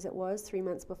same as it was 3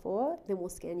 months before, then we'll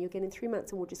scan you again in 3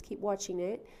 months, and we'll just keep watching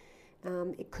it.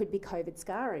 It could be COVID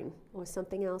scarring or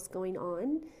something else going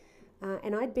on.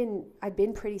 And I'd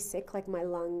been pretty sick, like my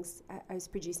lungs, I was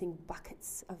producing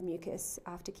buckets of mucus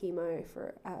after chemo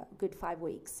for a good 5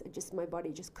 weeks. My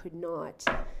body just could not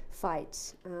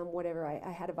fight whatever.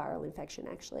 I had a viral infection,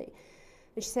 actually.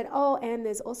 And she said, oh, and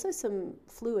there's also some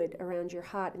fluid around your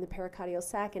heart in the pericardial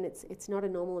sac, and it's not a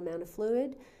normal amount of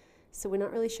fluid. So we're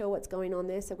not really sure what's going on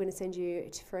there. So we're going to send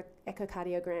you for an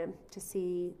echocardiogram to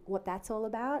see what that's all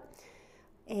about.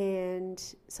 And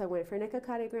so I went for an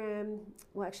echocardiogram.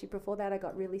 Well, actually, before that, I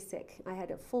got really sick. I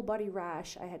had a full body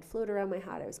rash. I had fluid around my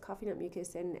heart. I was coughing up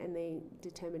mucus, and they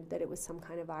determined that it was some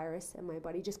kind of virus, and my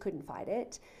body just couldn't fight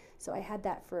it. So I had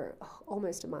that for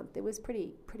almost a month. It was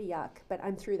pretty yuck, but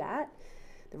I'm through that.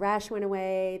 The rash went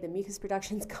away. The mucus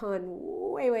production's gone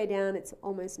way down. It's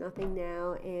almost nothing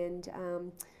now, and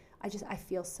I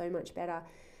feel so much better.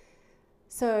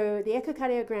 So the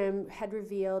echocardiogram had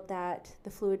revealed that the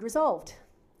fluid resolved.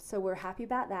 So we're happy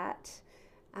about that.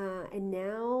 And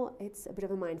now it's a bit of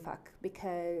a mindfuck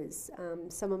because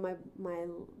some of my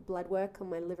blood work on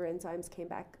my liver enzymes came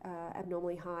back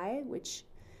abnormally high, which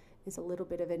is a little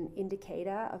bit of an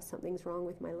indicator of something's wrong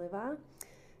with my liver.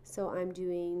 So I'm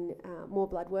doing more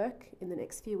blood work in the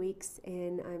next few weeks,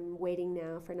 and I'm waiting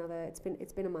now for another. It's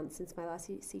been a month since my last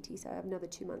CT, so I have another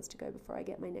 2 months to go before I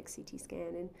get my next CT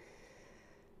scan. And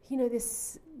you know,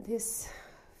 this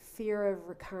fear of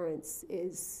recurrence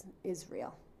is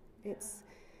real.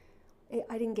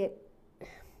 I didn't get,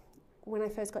 when I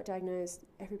first got diagnosed,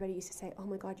 everybody used to say, oh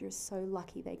my God, you're so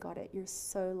lucky they got it. You're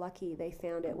so lucky they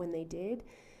found it when they did.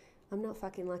 I'm not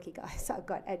fucking lucky, guys. I've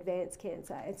got advanced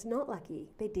cancer. It's not lucky.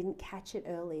 They didn't catch it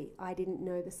early. I didn't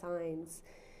know the signs.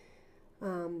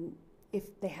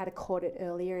 If they had caught it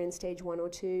earlier in stage 1 or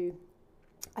 2,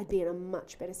 I'd be in a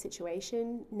much better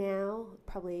situation now,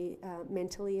 probably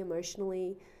mentally,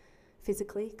 emotionally,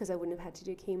 physically, because I wouldn't have had to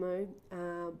do chemo.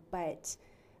 But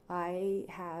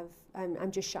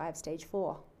I'm just shy of stage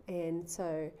 4. And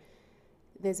so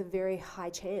there's a very high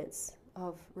chance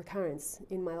of recurrence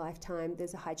in my lifetime.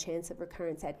 There's a high chance of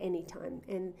recurrence at any time.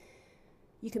 And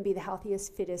you can be the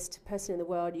healthiest, fittest person in the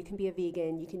world. You can be a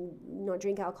vegan. You can not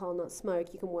drink alcohol, not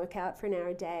smoke. You can work out for an hour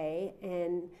a day.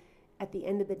 And at the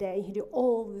end of the day, you do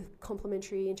all the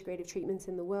complementary integrative treatments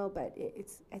in the world, but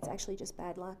it's actually just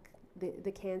bad luck.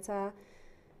 The cancer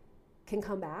can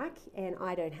come back, and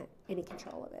I don't have any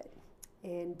control of it.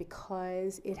 And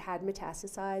because it had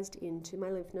metastasized into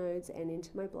my lymph nodes and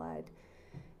into my blood,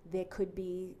 there could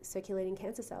be circulating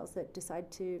cancer cells that decide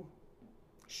to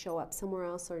show up somewhere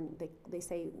else, or they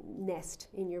say nest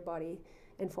in your body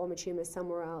and form a tumor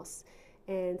somewhere else.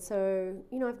 And so,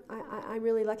 you know, I'm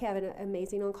really lucky. I have an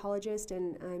amazing oncologist,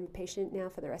 and I'm a patient now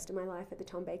for the rest of my life at the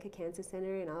Tom Baker Cancer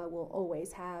Center, and I will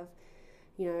always have,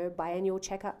 you know, biannual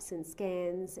checkups and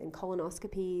scans and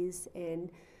colonoscopies and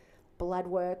blood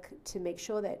work to make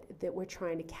sure that we're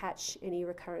trying to catch any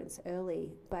recurrence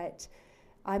early. But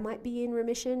I might be in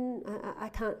remission.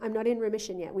 I'm not in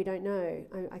remission yet. We don't know.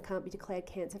 I can't be declared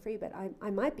cancer-free, but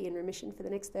I might be in remission for the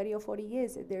next 30 or 40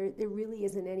 years. There really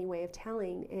isn't any way of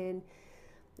telling.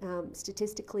 And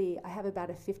statistically, I have about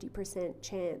a 50%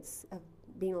 chance of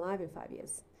being alive in 5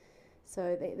 years.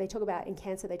 So they talk about, in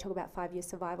cancer, they talk about 5-year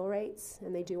survival rates,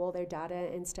 and they do all their data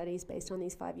and studies based on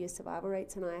these 5-year survival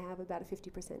rates, and I have about a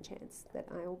 50% chance that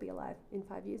I will be alive in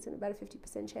 5 years and about a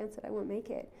 50% chance that I won't make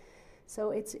it.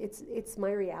 So it's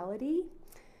my reality.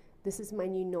 This is my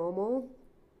new normal.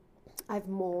 I've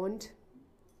mourned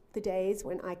the days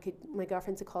when my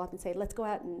girlfriends would call up and say, let's go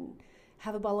out and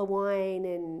have a bowl of wine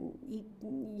and eat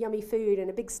yummy food and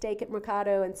a big steak at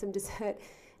Mercado and some dessert.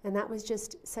 And that was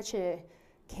just such a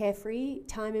carefree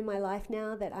time in my life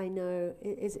now that I know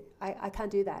I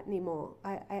can't do that anymore.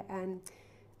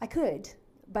 I could,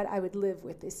 but I would live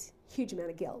with this huge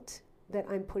amount of guilt that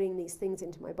I'm putting these things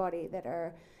into my body that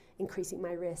are increasing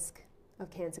my risk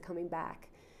of cancer coming back.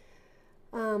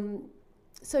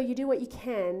 So you do what you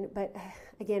can, but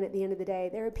again, at the end of the day,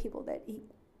 there are people that eat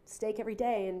steak every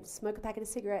day and smoke a packet of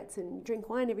cigarettes and drink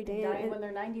wine every day. And die when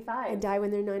they're 95. And die when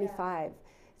they're 95. Yeah.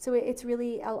 So it's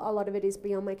really, a lot of it is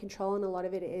beyond my control, and a lot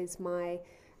of it is my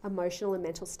emotional and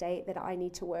mental state that I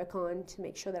need to work on to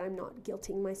make sure that I'm not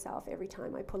guilting myself every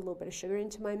time I put a little bit of sugar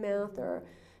into my mouth, or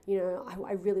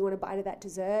I really want to bite of that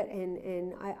dessert,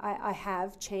 and I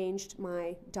have changed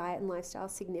my diet and lifestyle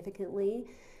significantly,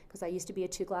 because I used to be a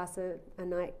 2 glass a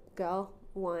night girl,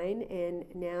 wine, and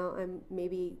now I'm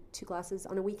maybe 2 glasses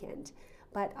on a weekend.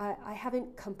 But I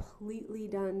haven't completely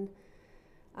done,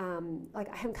 I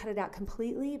haven't cut it out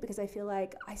completely, because I feel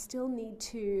like I still need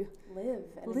to live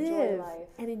enjoy life.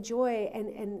 And enjoy,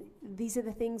 and these are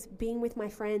the things, being with my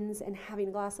friends and having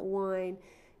a glass of wine.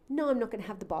 No, I'm not going to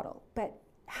have the bottle, but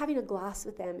having a glass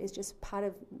with them is just part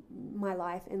of my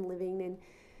life and living,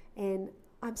 and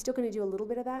I'm still going to do a little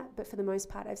bit of that, but for the most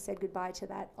part I've said goodbye to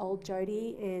that old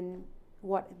Jodie and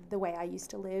the way I used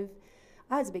to live.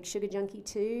 I was a big sugar junkie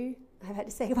too. I've had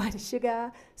to say goodbye to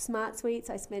sugar, smart sweets.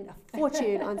 I spend a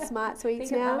fortune on smart sweets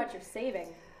Think now. of how much you're saving.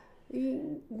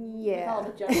 Yeah. With all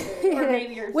the junk food. Or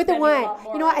maybe you're with the spending wine. a lot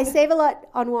more. You know what? I save a lot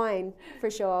on wine for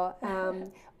sure.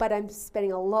 But I'm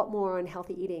spending a lot more on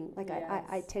healthy eating. Like yes.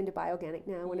 I tend to buy organic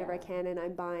now whenever I Yeah. can, and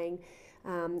I'm buying.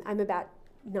 I'm about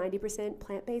 90%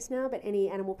 plant-based now, but any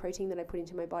animal protein that I put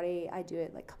into my body, I do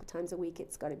it like a couple times a week.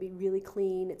 It's got to be really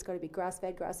clean. It's got to be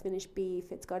grass-fed, grass-finished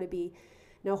beef. It's got to be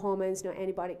no hormones, no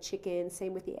antibiotic chicken.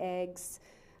 Same with the eggs.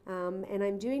 And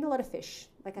I'm doing a lot of fish.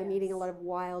 Like I'm eating a lot of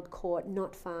wild caught,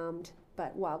 not farmed,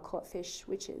 but wild caught fish,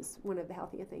 which is one of the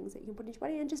healthier things that you can put into your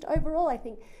body. And just overall, I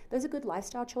think those are good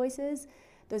lifestyle choices.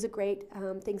 Those are great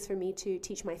things for me to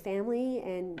teach my family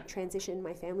and transition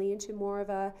my family into more of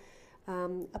a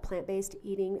plant-based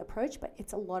eating approach. But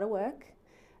it's a lot of work.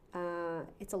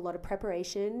 It's a lot of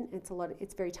preparation.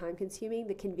 It's very time consuming.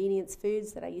 The convenience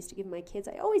foods that I used to give my kids,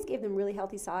 I always gave them really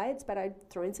healthy sides, but I'd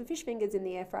throw in some fish fingers in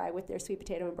the air fryer with their sweet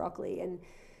potato and broccoli. And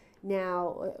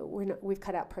now we've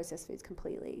cut out processed foods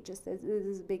completely. Just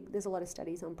there's a lot of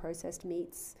studies on processed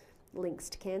meats links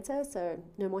to cancer. So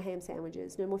no more ham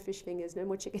sandwiches, no more fish fingers, no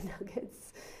more chicken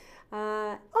nuggets.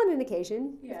 On an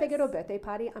occasion, if they go to a birthday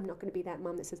party, I'm not going to be that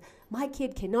mum that says, my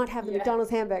kid cannot have the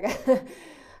McDonald's hamburger.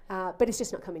 But it's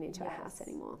just not coming into our house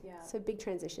anymore. Yeah. So big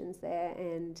transitions there,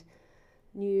 and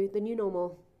the new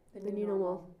normal. The new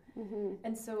normal. Mm-hmm.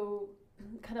 And so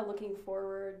kind of looking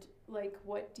forward, like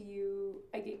what do you,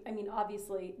 I mean,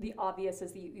 obviously the obvious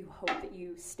is that you hope that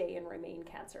you stay and remain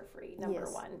cancer-free, number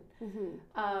one. Mm-hmm.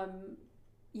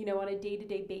 On a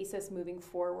day-to-day basis moving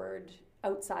forward,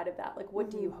 outside of that, like what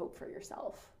do you hope for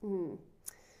yourself? When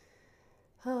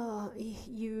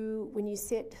you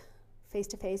sit face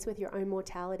to face with your own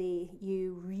mortality,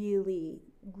 you really,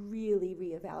 really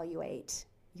reevaluate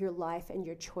your life and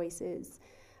your choices,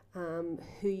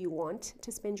 who you want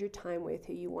to spend your time with,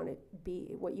 who you want to be,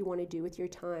 what you want to do with your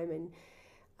time, and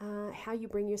how you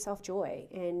bring yourself joy.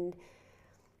 And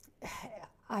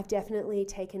I've definitely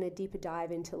taken a deeper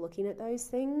dive into looking at those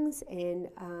things, and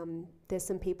there's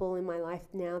some people in my life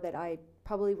now that I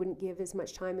probably wouldn't give as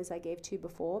much time as I gave to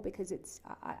before, because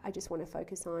I just want to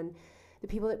focus on the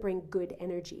people that bring good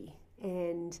energy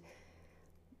and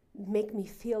make me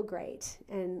feel great.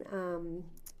 And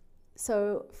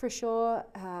so for sure,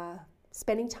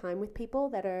 spending time with people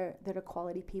that are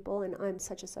quality people. And I'm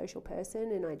such a social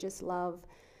person, and I just love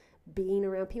being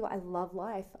around people. I love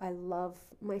life. I love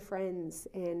my friends.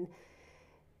 And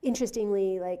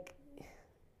interestingly, like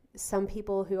some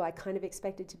people who I kind of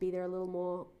expected to be there a little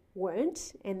more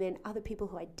weren't, and then other people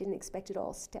who I didn't expect at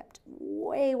all stepped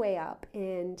way, way up.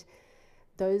 And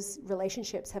those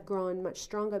relationships have grown much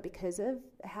stronger because of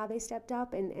how they stepped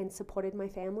up and supported my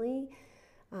family.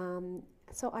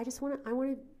 So I want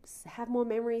to have more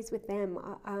memories with them.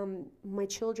 My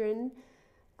children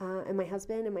and my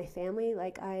husband and my family.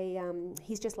 Like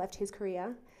he's just left his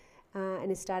career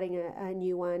and is starting a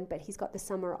new one, but he's got the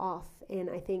summer off. And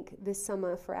I think this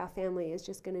summer for our family is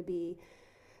just going to be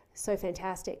so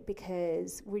fantastic,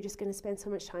 because we're just going to spend so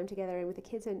much time together and with the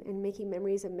kids and making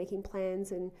memories and making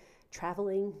plans and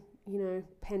traveling.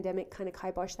 Pandemic kind of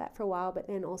kiboshed that for a while, but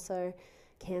then also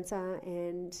cancer,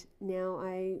 and now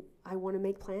I want to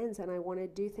make plans, and I want to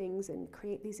do things and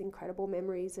create these incredible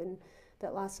memories and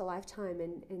that last a lifetime,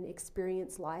 and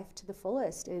experience life to the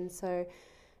fullest. And so,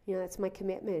 that's my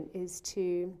commitment, is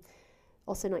to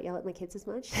also not yell at my kids as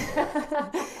much.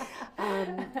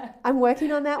 I'm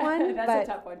working on that one. That's but a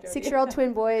tough one, Jodie. 6-year-old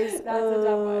twin boys, That's a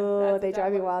tough one. They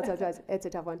drive me wild sometimes. It's a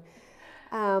tough one.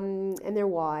 And they're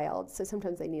wild, so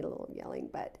sometimes they need a little yelling.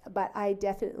 But I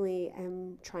definitely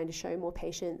am trying to show more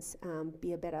patience,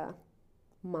 be a better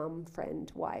mum,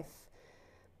 friend, wife,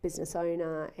 business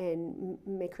owner, and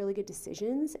make really good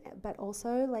decisions. But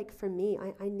also, like for me,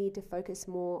 I need to focus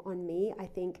more on me. I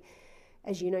think,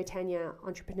 as you know, Tanya,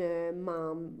 entrepreneur,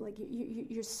 mom, like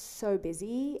you're so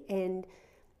busy, and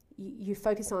you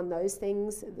focus on those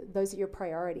things. Those are your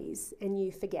priorities, and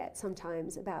you forget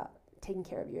sometimes about taking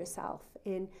care of yourself.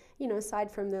 And, you know,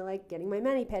 aside from the like getting my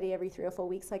mani-pedi every 3 or 4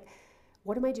 weeks, like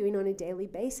what am I doing on a daily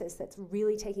basis that's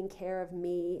really taking care of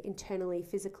me internally,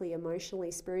 physically,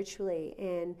 emotionally, spiritually?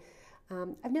 And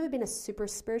I've never been a super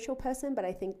spiritual person, but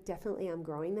I think definitely I'm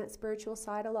growing that spiritual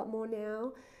side a lot more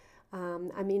now.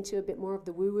 I'm into a bit more of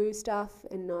the woo-woo stuff,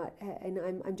 and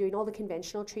I'm doing all the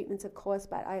conventional treatments, of course,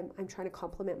 but I'm trying to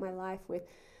complement my life with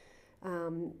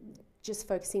just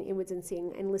focusing inwards and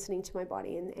seeing and listening to my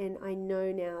body. And I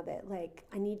know now that like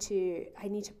I need to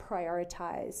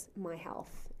prioritize my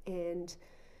health, and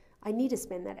I need to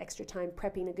spend that extra time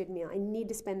prepping a good meal. I need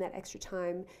to spend that extra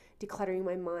time decluttering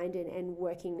my mind and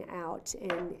working out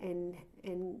and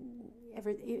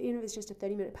even if it's just a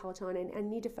 30-minute Peloton, and I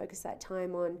need to focus that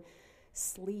time on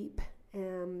sleep,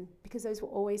 because those were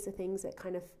always the things that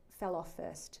kind of fell off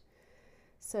first.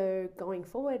 So going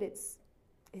forward, it's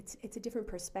a different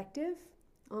perspective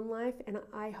on life, and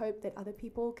I hope that other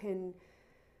people can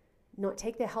not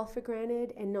take their health for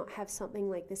granted and not have something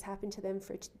like this happen to them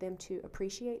for them to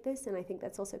appreciate this. And I think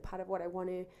that's also part of what I want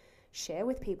to share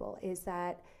with people, is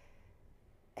that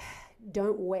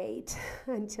don't wait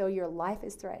until your life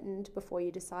is threatened before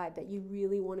you decide that you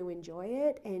really want to enjoy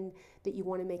it, and that you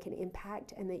want to make an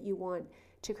impact, and that you want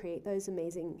to create those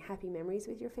amazing happy memories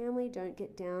with your family. Don't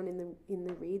get down in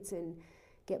the weeds and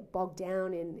get bogged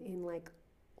down in like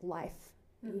life.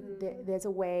 Mm-hmm. There's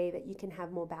a way that you can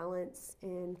have more balance,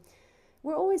 and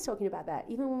we're always talking about that.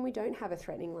 Even when we don't have a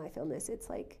threatening life illness, it's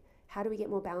like, how do we get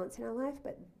more balance in our life?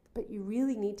 But you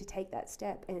really need to take that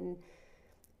step, and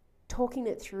talking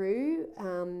it through.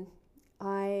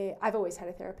 I've always had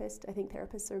a therapist. I think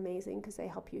therapists are amazing because they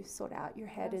help you sort out your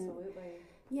head. Absolutely.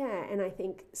 And I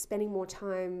think spending more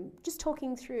time just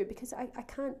talking through, because I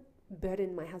can't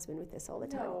burden my husband with this all the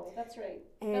time. No, that's right.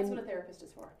 And that's what a therapist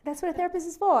is for. That's what a therapist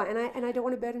is for. And I don't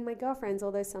want to burden my girlfriends,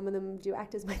 although some of them do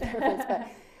act as my therapists.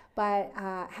 But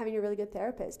having a really good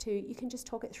therapist who you can just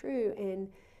talk it through. And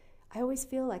I always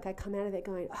feel like I come out of it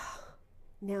going, oh,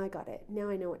 now I got it. Now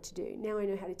I know what to do. Now I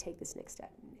know how to take this next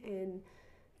step. And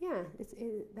yeah,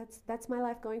 that's my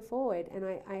life going forward. And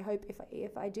I hope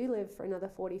if I do live for another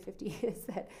 40, 50 years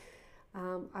that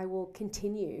I will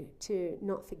continue to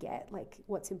not forget like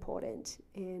what's important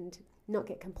and not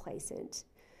get complacent.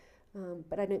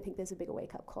 But I don't think there's a bigger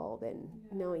wake-up call than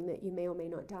knowing that you may or may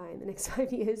not die in the next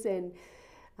 5 years. And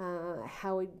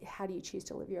how do you choose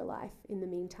to live your life in the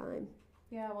meantime?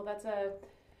 Yeah, well,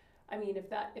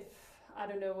 if I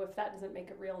don't know if that doesn't make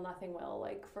it real, nothing will.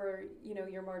 Like for,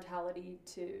 your mortality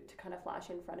to kind of flash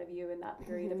in front of you in that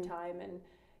period of time. And,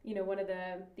 one of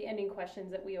the ending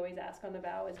questions that we always ask on the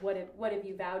vow is what have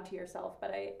you vowed to yourself?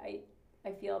 But I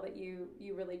feel that you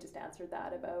really just answered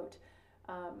that about,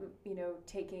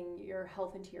 taking your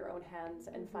health into your own hands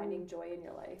and finding joy in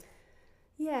your life.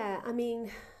 Yeah, I mean,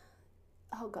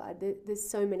 oh God, there's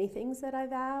so many things that I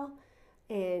vow.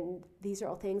 And these are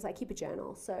all things, I keep a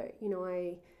journal. So,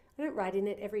 I don't write in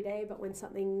it every day, but when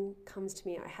something comes to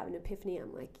me, I have an epiphany,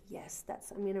 I'm like, yes,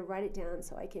 I'm going to write it down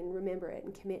so I can remember it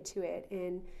and commit to it.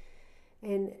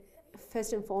 And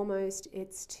first and foremost,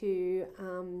 it's to,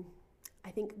 I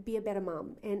think, be a better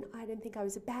mum. And I don't think I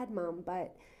was a bad mum,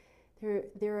 but there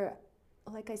are,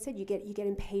 like I said, you get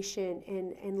impatient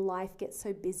and life gets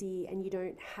so busy and you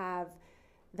don't have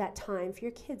that time for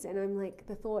your kids. And I'm like,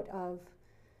 the thought of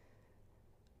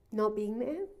not being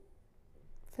there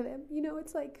for them,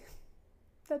 it's like,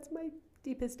 that's my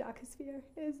deepest, darkest fear,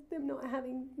 is them not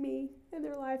having me in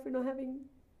their life, or not having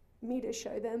me to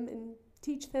show them and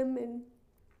teach them. And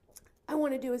I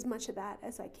want to do as much of that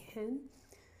as I can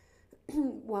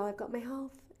while I've got my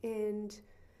health. And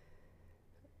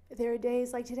there are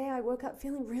days like today, I woke up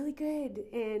feeling really good,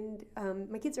 and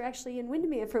my kids are actually in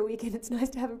Windermere for a week, and it's nice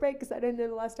to have a break, because I don't know,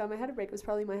 the last time I had a break was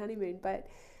probably my honeymoon. But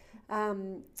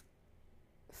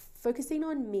focusing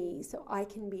on me so I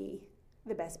can be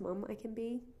the best mum I can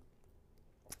be,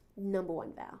 number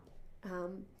one vow.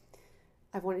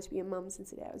 I've wanted to be a mum since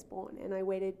the day I was born, and I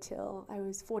waited till I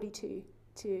was 42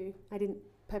 I didn't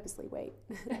purposely wait.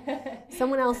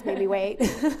 Someone else made me wait.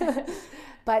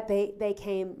 But they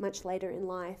came much later in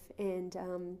life, and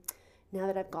now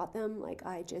that I've got them, like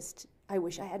I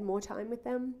wish I had more time with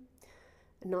them.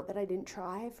 Not that I didn't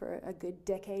try for a good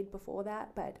decade before that,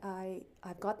 but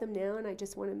I've got them now, and I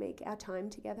just want to make our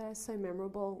time together so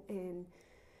memorable. And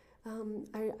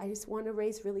I just want to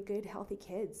raise really good, healthy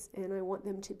kids, and I want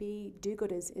them to be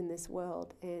do-gooders in this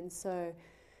world. And so,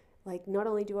 like, not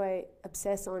only do I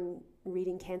obsess on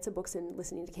reading cancer books and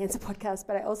listening to cancer podcasts,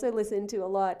 but I also listen to a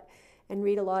lot and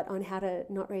read a lot on how to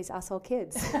not raise asshole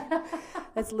kids.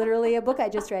 That's literally a book I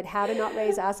just read, How to Not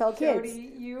Raise Asshole Kids.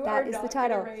 Jodie, you that are is not the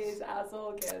title. going to raise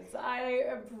asshole kids. I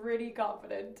am pretty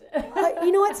confident.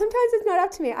 You know what? Sometimes it's not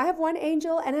up to me. I have one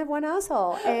angel and I have one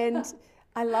asshole, and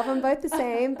I love them both the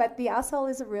same, but the asshole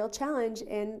is a real challenge,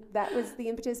 and that was the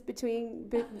impetus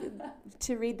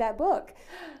to read that book,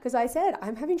 because I said,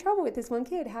 I'm having trouble with this one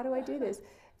kid. How do I do this?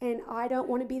 And I don't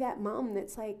want to be that mom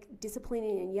that's like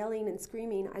disciplining and yelling and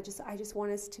screaming. I just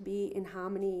want us to be in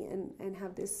harmony and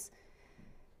have this.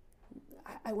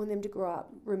 I want them to grow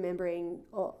up remembering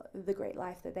the great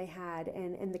life that they had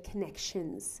and the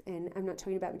connections. And I'm not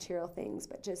talking about material things,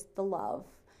 but just the love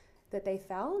that they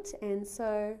felt. And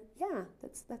so, yeah,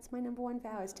 that's my number one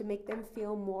vow, is to make them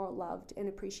feel more loved and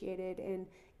appreciated, and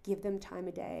give them time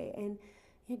of day, and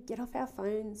get off our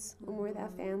phones when we're with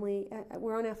our family.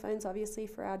 We're on our phones, obviously,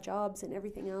 for our jobs and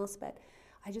everything else, but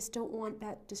I just don't want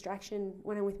that distraction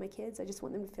when I'm with my kids. I just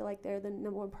want them to feel like they're the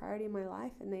number one priority in my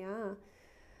life, and they are.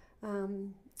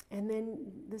 And then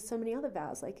there's so many other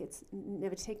vows, like it's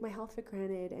never to take my health for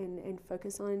granted, and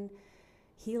focus on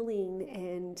healing,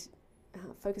 and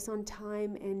focus on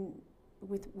time and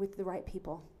with the right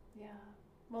people. Yeah.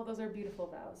 Well, those are beautiful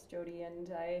vows, Jodie,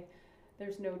 and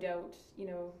there's no doubt,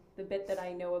 the bit that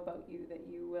I know about you, that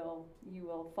you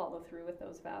will follow through with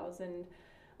those vows. And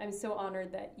I'm so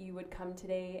honored that you would come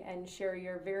today and share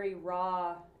your very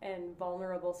raw and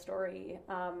vulnerable story.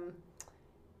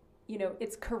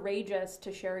 It's courageous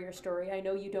to share your story. I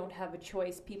know you don't have a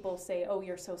choice. People say, oh,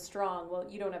 you're so strong. Well,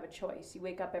 you don't have a choice. You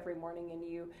wake up every morning and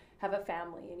you have a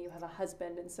family and you have a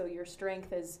husband. And so your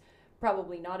strength is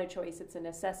probably not a choice. It's a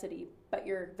necessity. But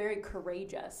you're very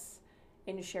courageous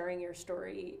in sharing your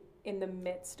story in the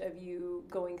midst of you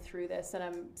going through this. And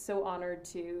I'm so honored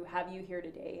to have you here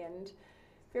today, and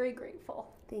very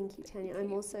grateful. Thank you, Tanya.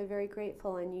 I'm also very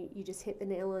grateful. And you just hit the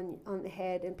nail on the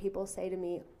head. And people say to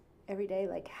me every day,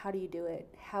 like, how do you do it?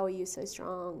 How are you so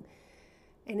strong?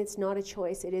 And it's not a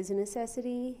choice. It is a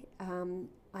necessity.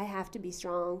 I have to be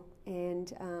strong.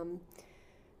 And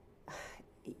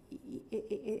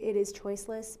it is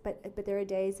choiceless. But there are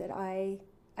days that I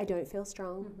don't feel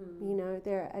strong. Mm-hmm.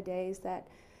 There are days that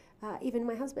even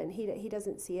my husband, he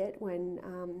doesn't see it when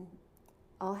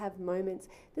I'll have moments.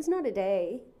 There's not a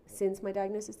day since my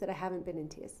diagnosis that I haven't been in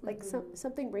tears. Mm-hmm. Like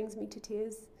something brings me to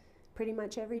tears pretty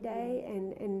much every day,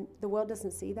 and the world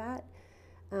doesn't see that.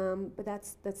 But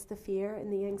that's the fear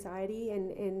and the anxiety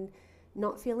and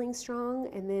not feeling strong,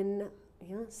 and then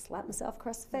slap myself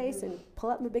across the face and pull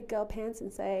up my big girl pants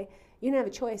and say, you don't have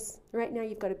a choice. Right now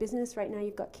you've got a business, right now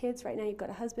you've got kids, right now you've got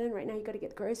a husband, right now you've got to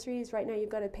get groceries, right now you've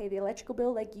got to pay the electrical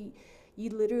bill. Like you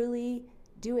literally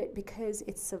do it because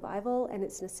it's survival and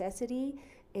it's necessity,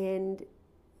 and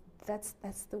that's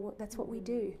what we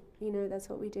do. That's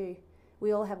what we do.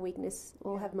 We all have weakness,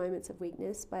 all have moments of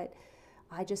weakness, but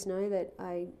I just know that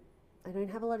I don't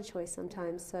have a lot of choice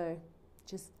sometimes, so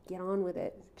just get on with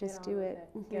it. Just do it.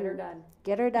 Mm-hmm. Get her done.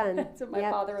 Get her done. That's what my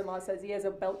father-in-law says. He has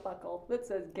a belt buckle that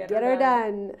says get her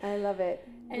done. I love it.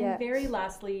 And very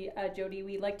lastly, Jodie,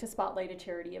 we like to spotlight a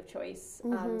charity of choice.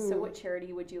 So what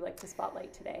charity would you like to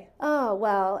spotlight today? Oh,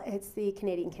 well, it's the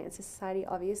Canadian Cancer Society,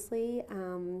 obviously.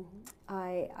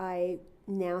 I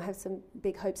now have some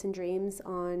big hopes and dreams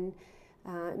on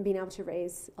being able to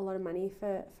raise a lot of money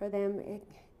for them.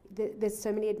 There's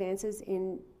so many advances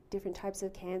in different types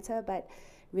of cancer, but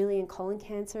really in colon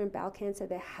cancer and bowel cancer,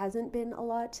 there hasn't been a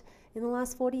lot in the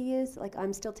last 40 years. Like I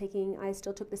still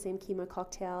took the same chemo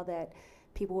cocktail that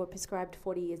people were prescribed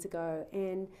 40 years ago,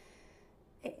 and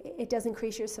it does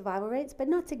increase your survival rates, but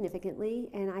not significantly.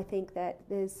 And I think that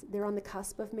they're on the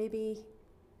cusp of maybe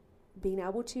being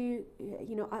able to,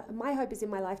 my hope is in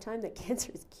my lifetime that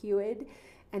cancer is cured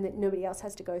and that nobody else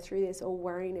has to go through this or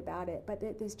worrying about it. But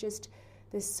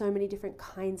there's so many different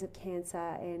kinds of cancer,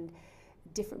 and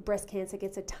different breast cancer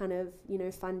gets a ton of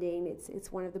funding.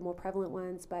 It's one of the more prevalent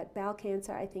ones. But bowel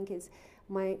cancer, I think, is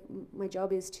my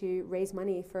job is to raise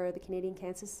money for the Canadian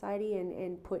Cancer Society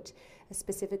and put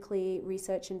specifically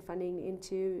research and funding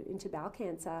into bowel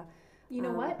cancer. You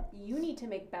know what? You need to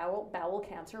make bowel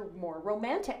cancer more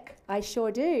romantic. I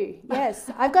sure do. Yes,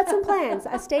 I've got some plans.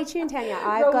 Stay tuned, Tanya.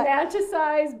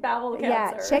 Romanticize bowel cancer.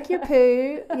 Yeah, check your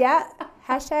poo. Yeah,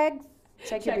 hashtag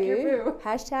check your poo.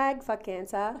 Hashtag fuck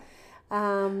cancer.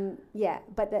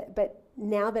 But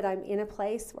now that I'm in a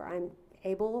place where I'm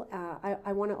able,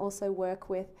 I want to also work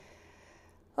with.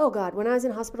 Oh God, when I was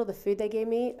in hospital, the food they gave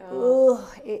me,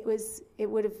 it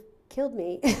would have killed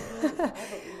me. I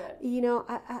believe it.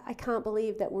 I can't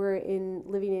believe that we're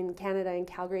living in Canada, in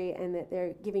Calgary, and that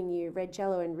they're giving you red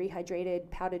Jello and rehydrated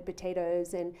powdered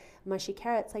potatoes and mushy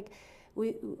carrots. Like,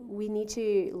 we need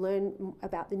to learn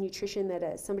about the nutrition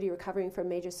that somebody recovering from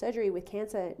major surgery with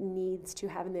cancer needs to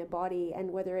have in their body,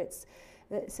 and whether it's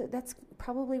so that's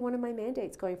probably one of my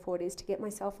mandates going forward, is to get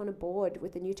myself on a board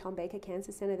with the new Tom Baker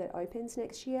Cancer Center that opens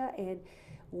next year, and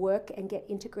work and get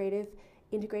integrative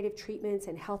treatments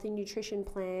and healthy nutrition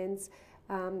plans.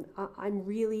 I'm a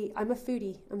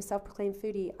foodie. I'm a self-proclaimed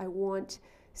foodie. I want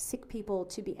sick people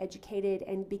to be educated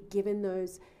and be given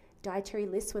those dietary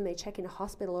lists when they check in a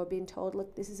hospital, or being told,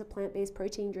 look, this is a plant-based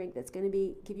protein drink that's going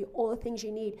to give you all the things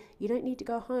you need. You don't need to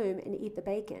go home and eat the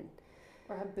bacon.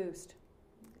 Or have Boost.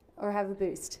 Have a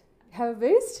boost. Have a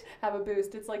boost? Have a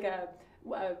boost. It's like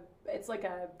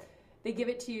they give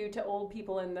it to you to old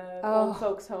people in the old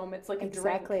folks home. It's like a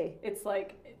drink. It's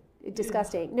like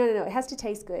disgusting. No. It has to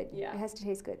taste good. Yeah. It has to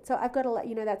taste good. So I've got to let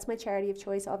you know, that's my charity of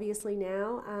choice, obviously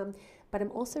now. But I'm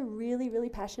also really, really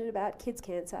passionate about kids'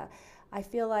 cancer. I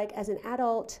feel like as an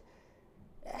adult,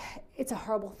 it's a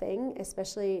horrible thing,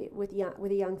 especially with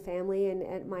a young family and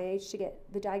at my age, to get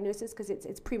the diagnosis, because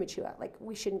it's premature. Like,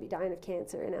 we shouldn't be dying of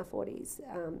cancer in our 40s.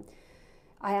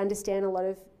 I understand a lot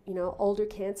of older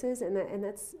cancers, and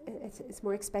it's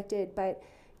more expected, but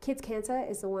kids' cancer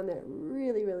is the one that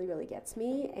really, really, really gets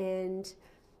me, and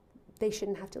they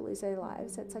shouldn't have to lose their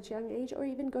lives at such a young age, or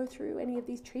even go through any of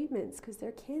these treatments, because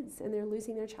they're kids and they're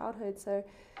losing their childhood. So,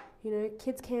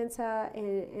 kids' cancer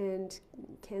and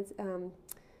cancer.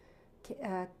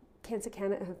 Cancer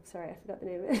Canada. Sorry, I forgot the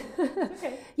name of it.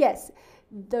 Okay. Yes,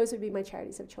 those would be my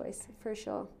charities of choice for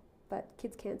sure. But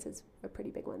kids' cancer is a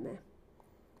pretty big one there.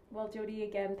 Well, Jodie,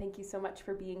 again, thank you so much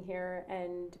for being here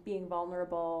and being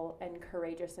vulnerable and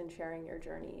courageous in sharing your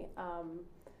journey.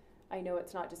 I know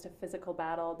it's not just a physical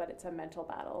battle, but it's a mental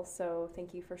battle. So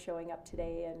thank you for showing up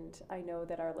today. And I know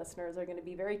that our listeners are going to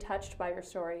be very touched by your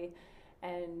story,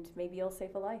 and maybe you'll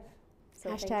save a life. So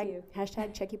thank you.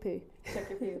 Hashtag check your poo. Check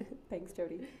your poo. Thanks,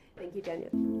 Jodie. Thank you, Daniel.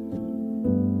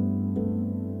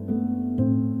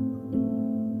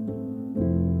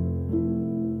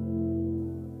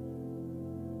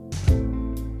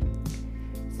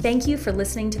 Thank you for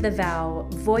listening to The Vow,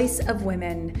 Voice of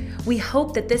Women. We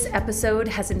hope that this episode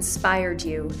has inspired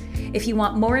you. If you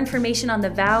want more information on The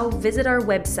Vow, visit our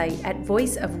website at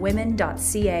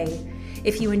voiceofwomen.ca.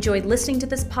 If you enjoyed listening to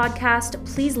this podcast,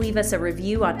 please leave us a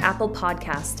review on Apple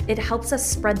Podcast. It helps us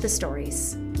spread the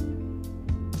stories.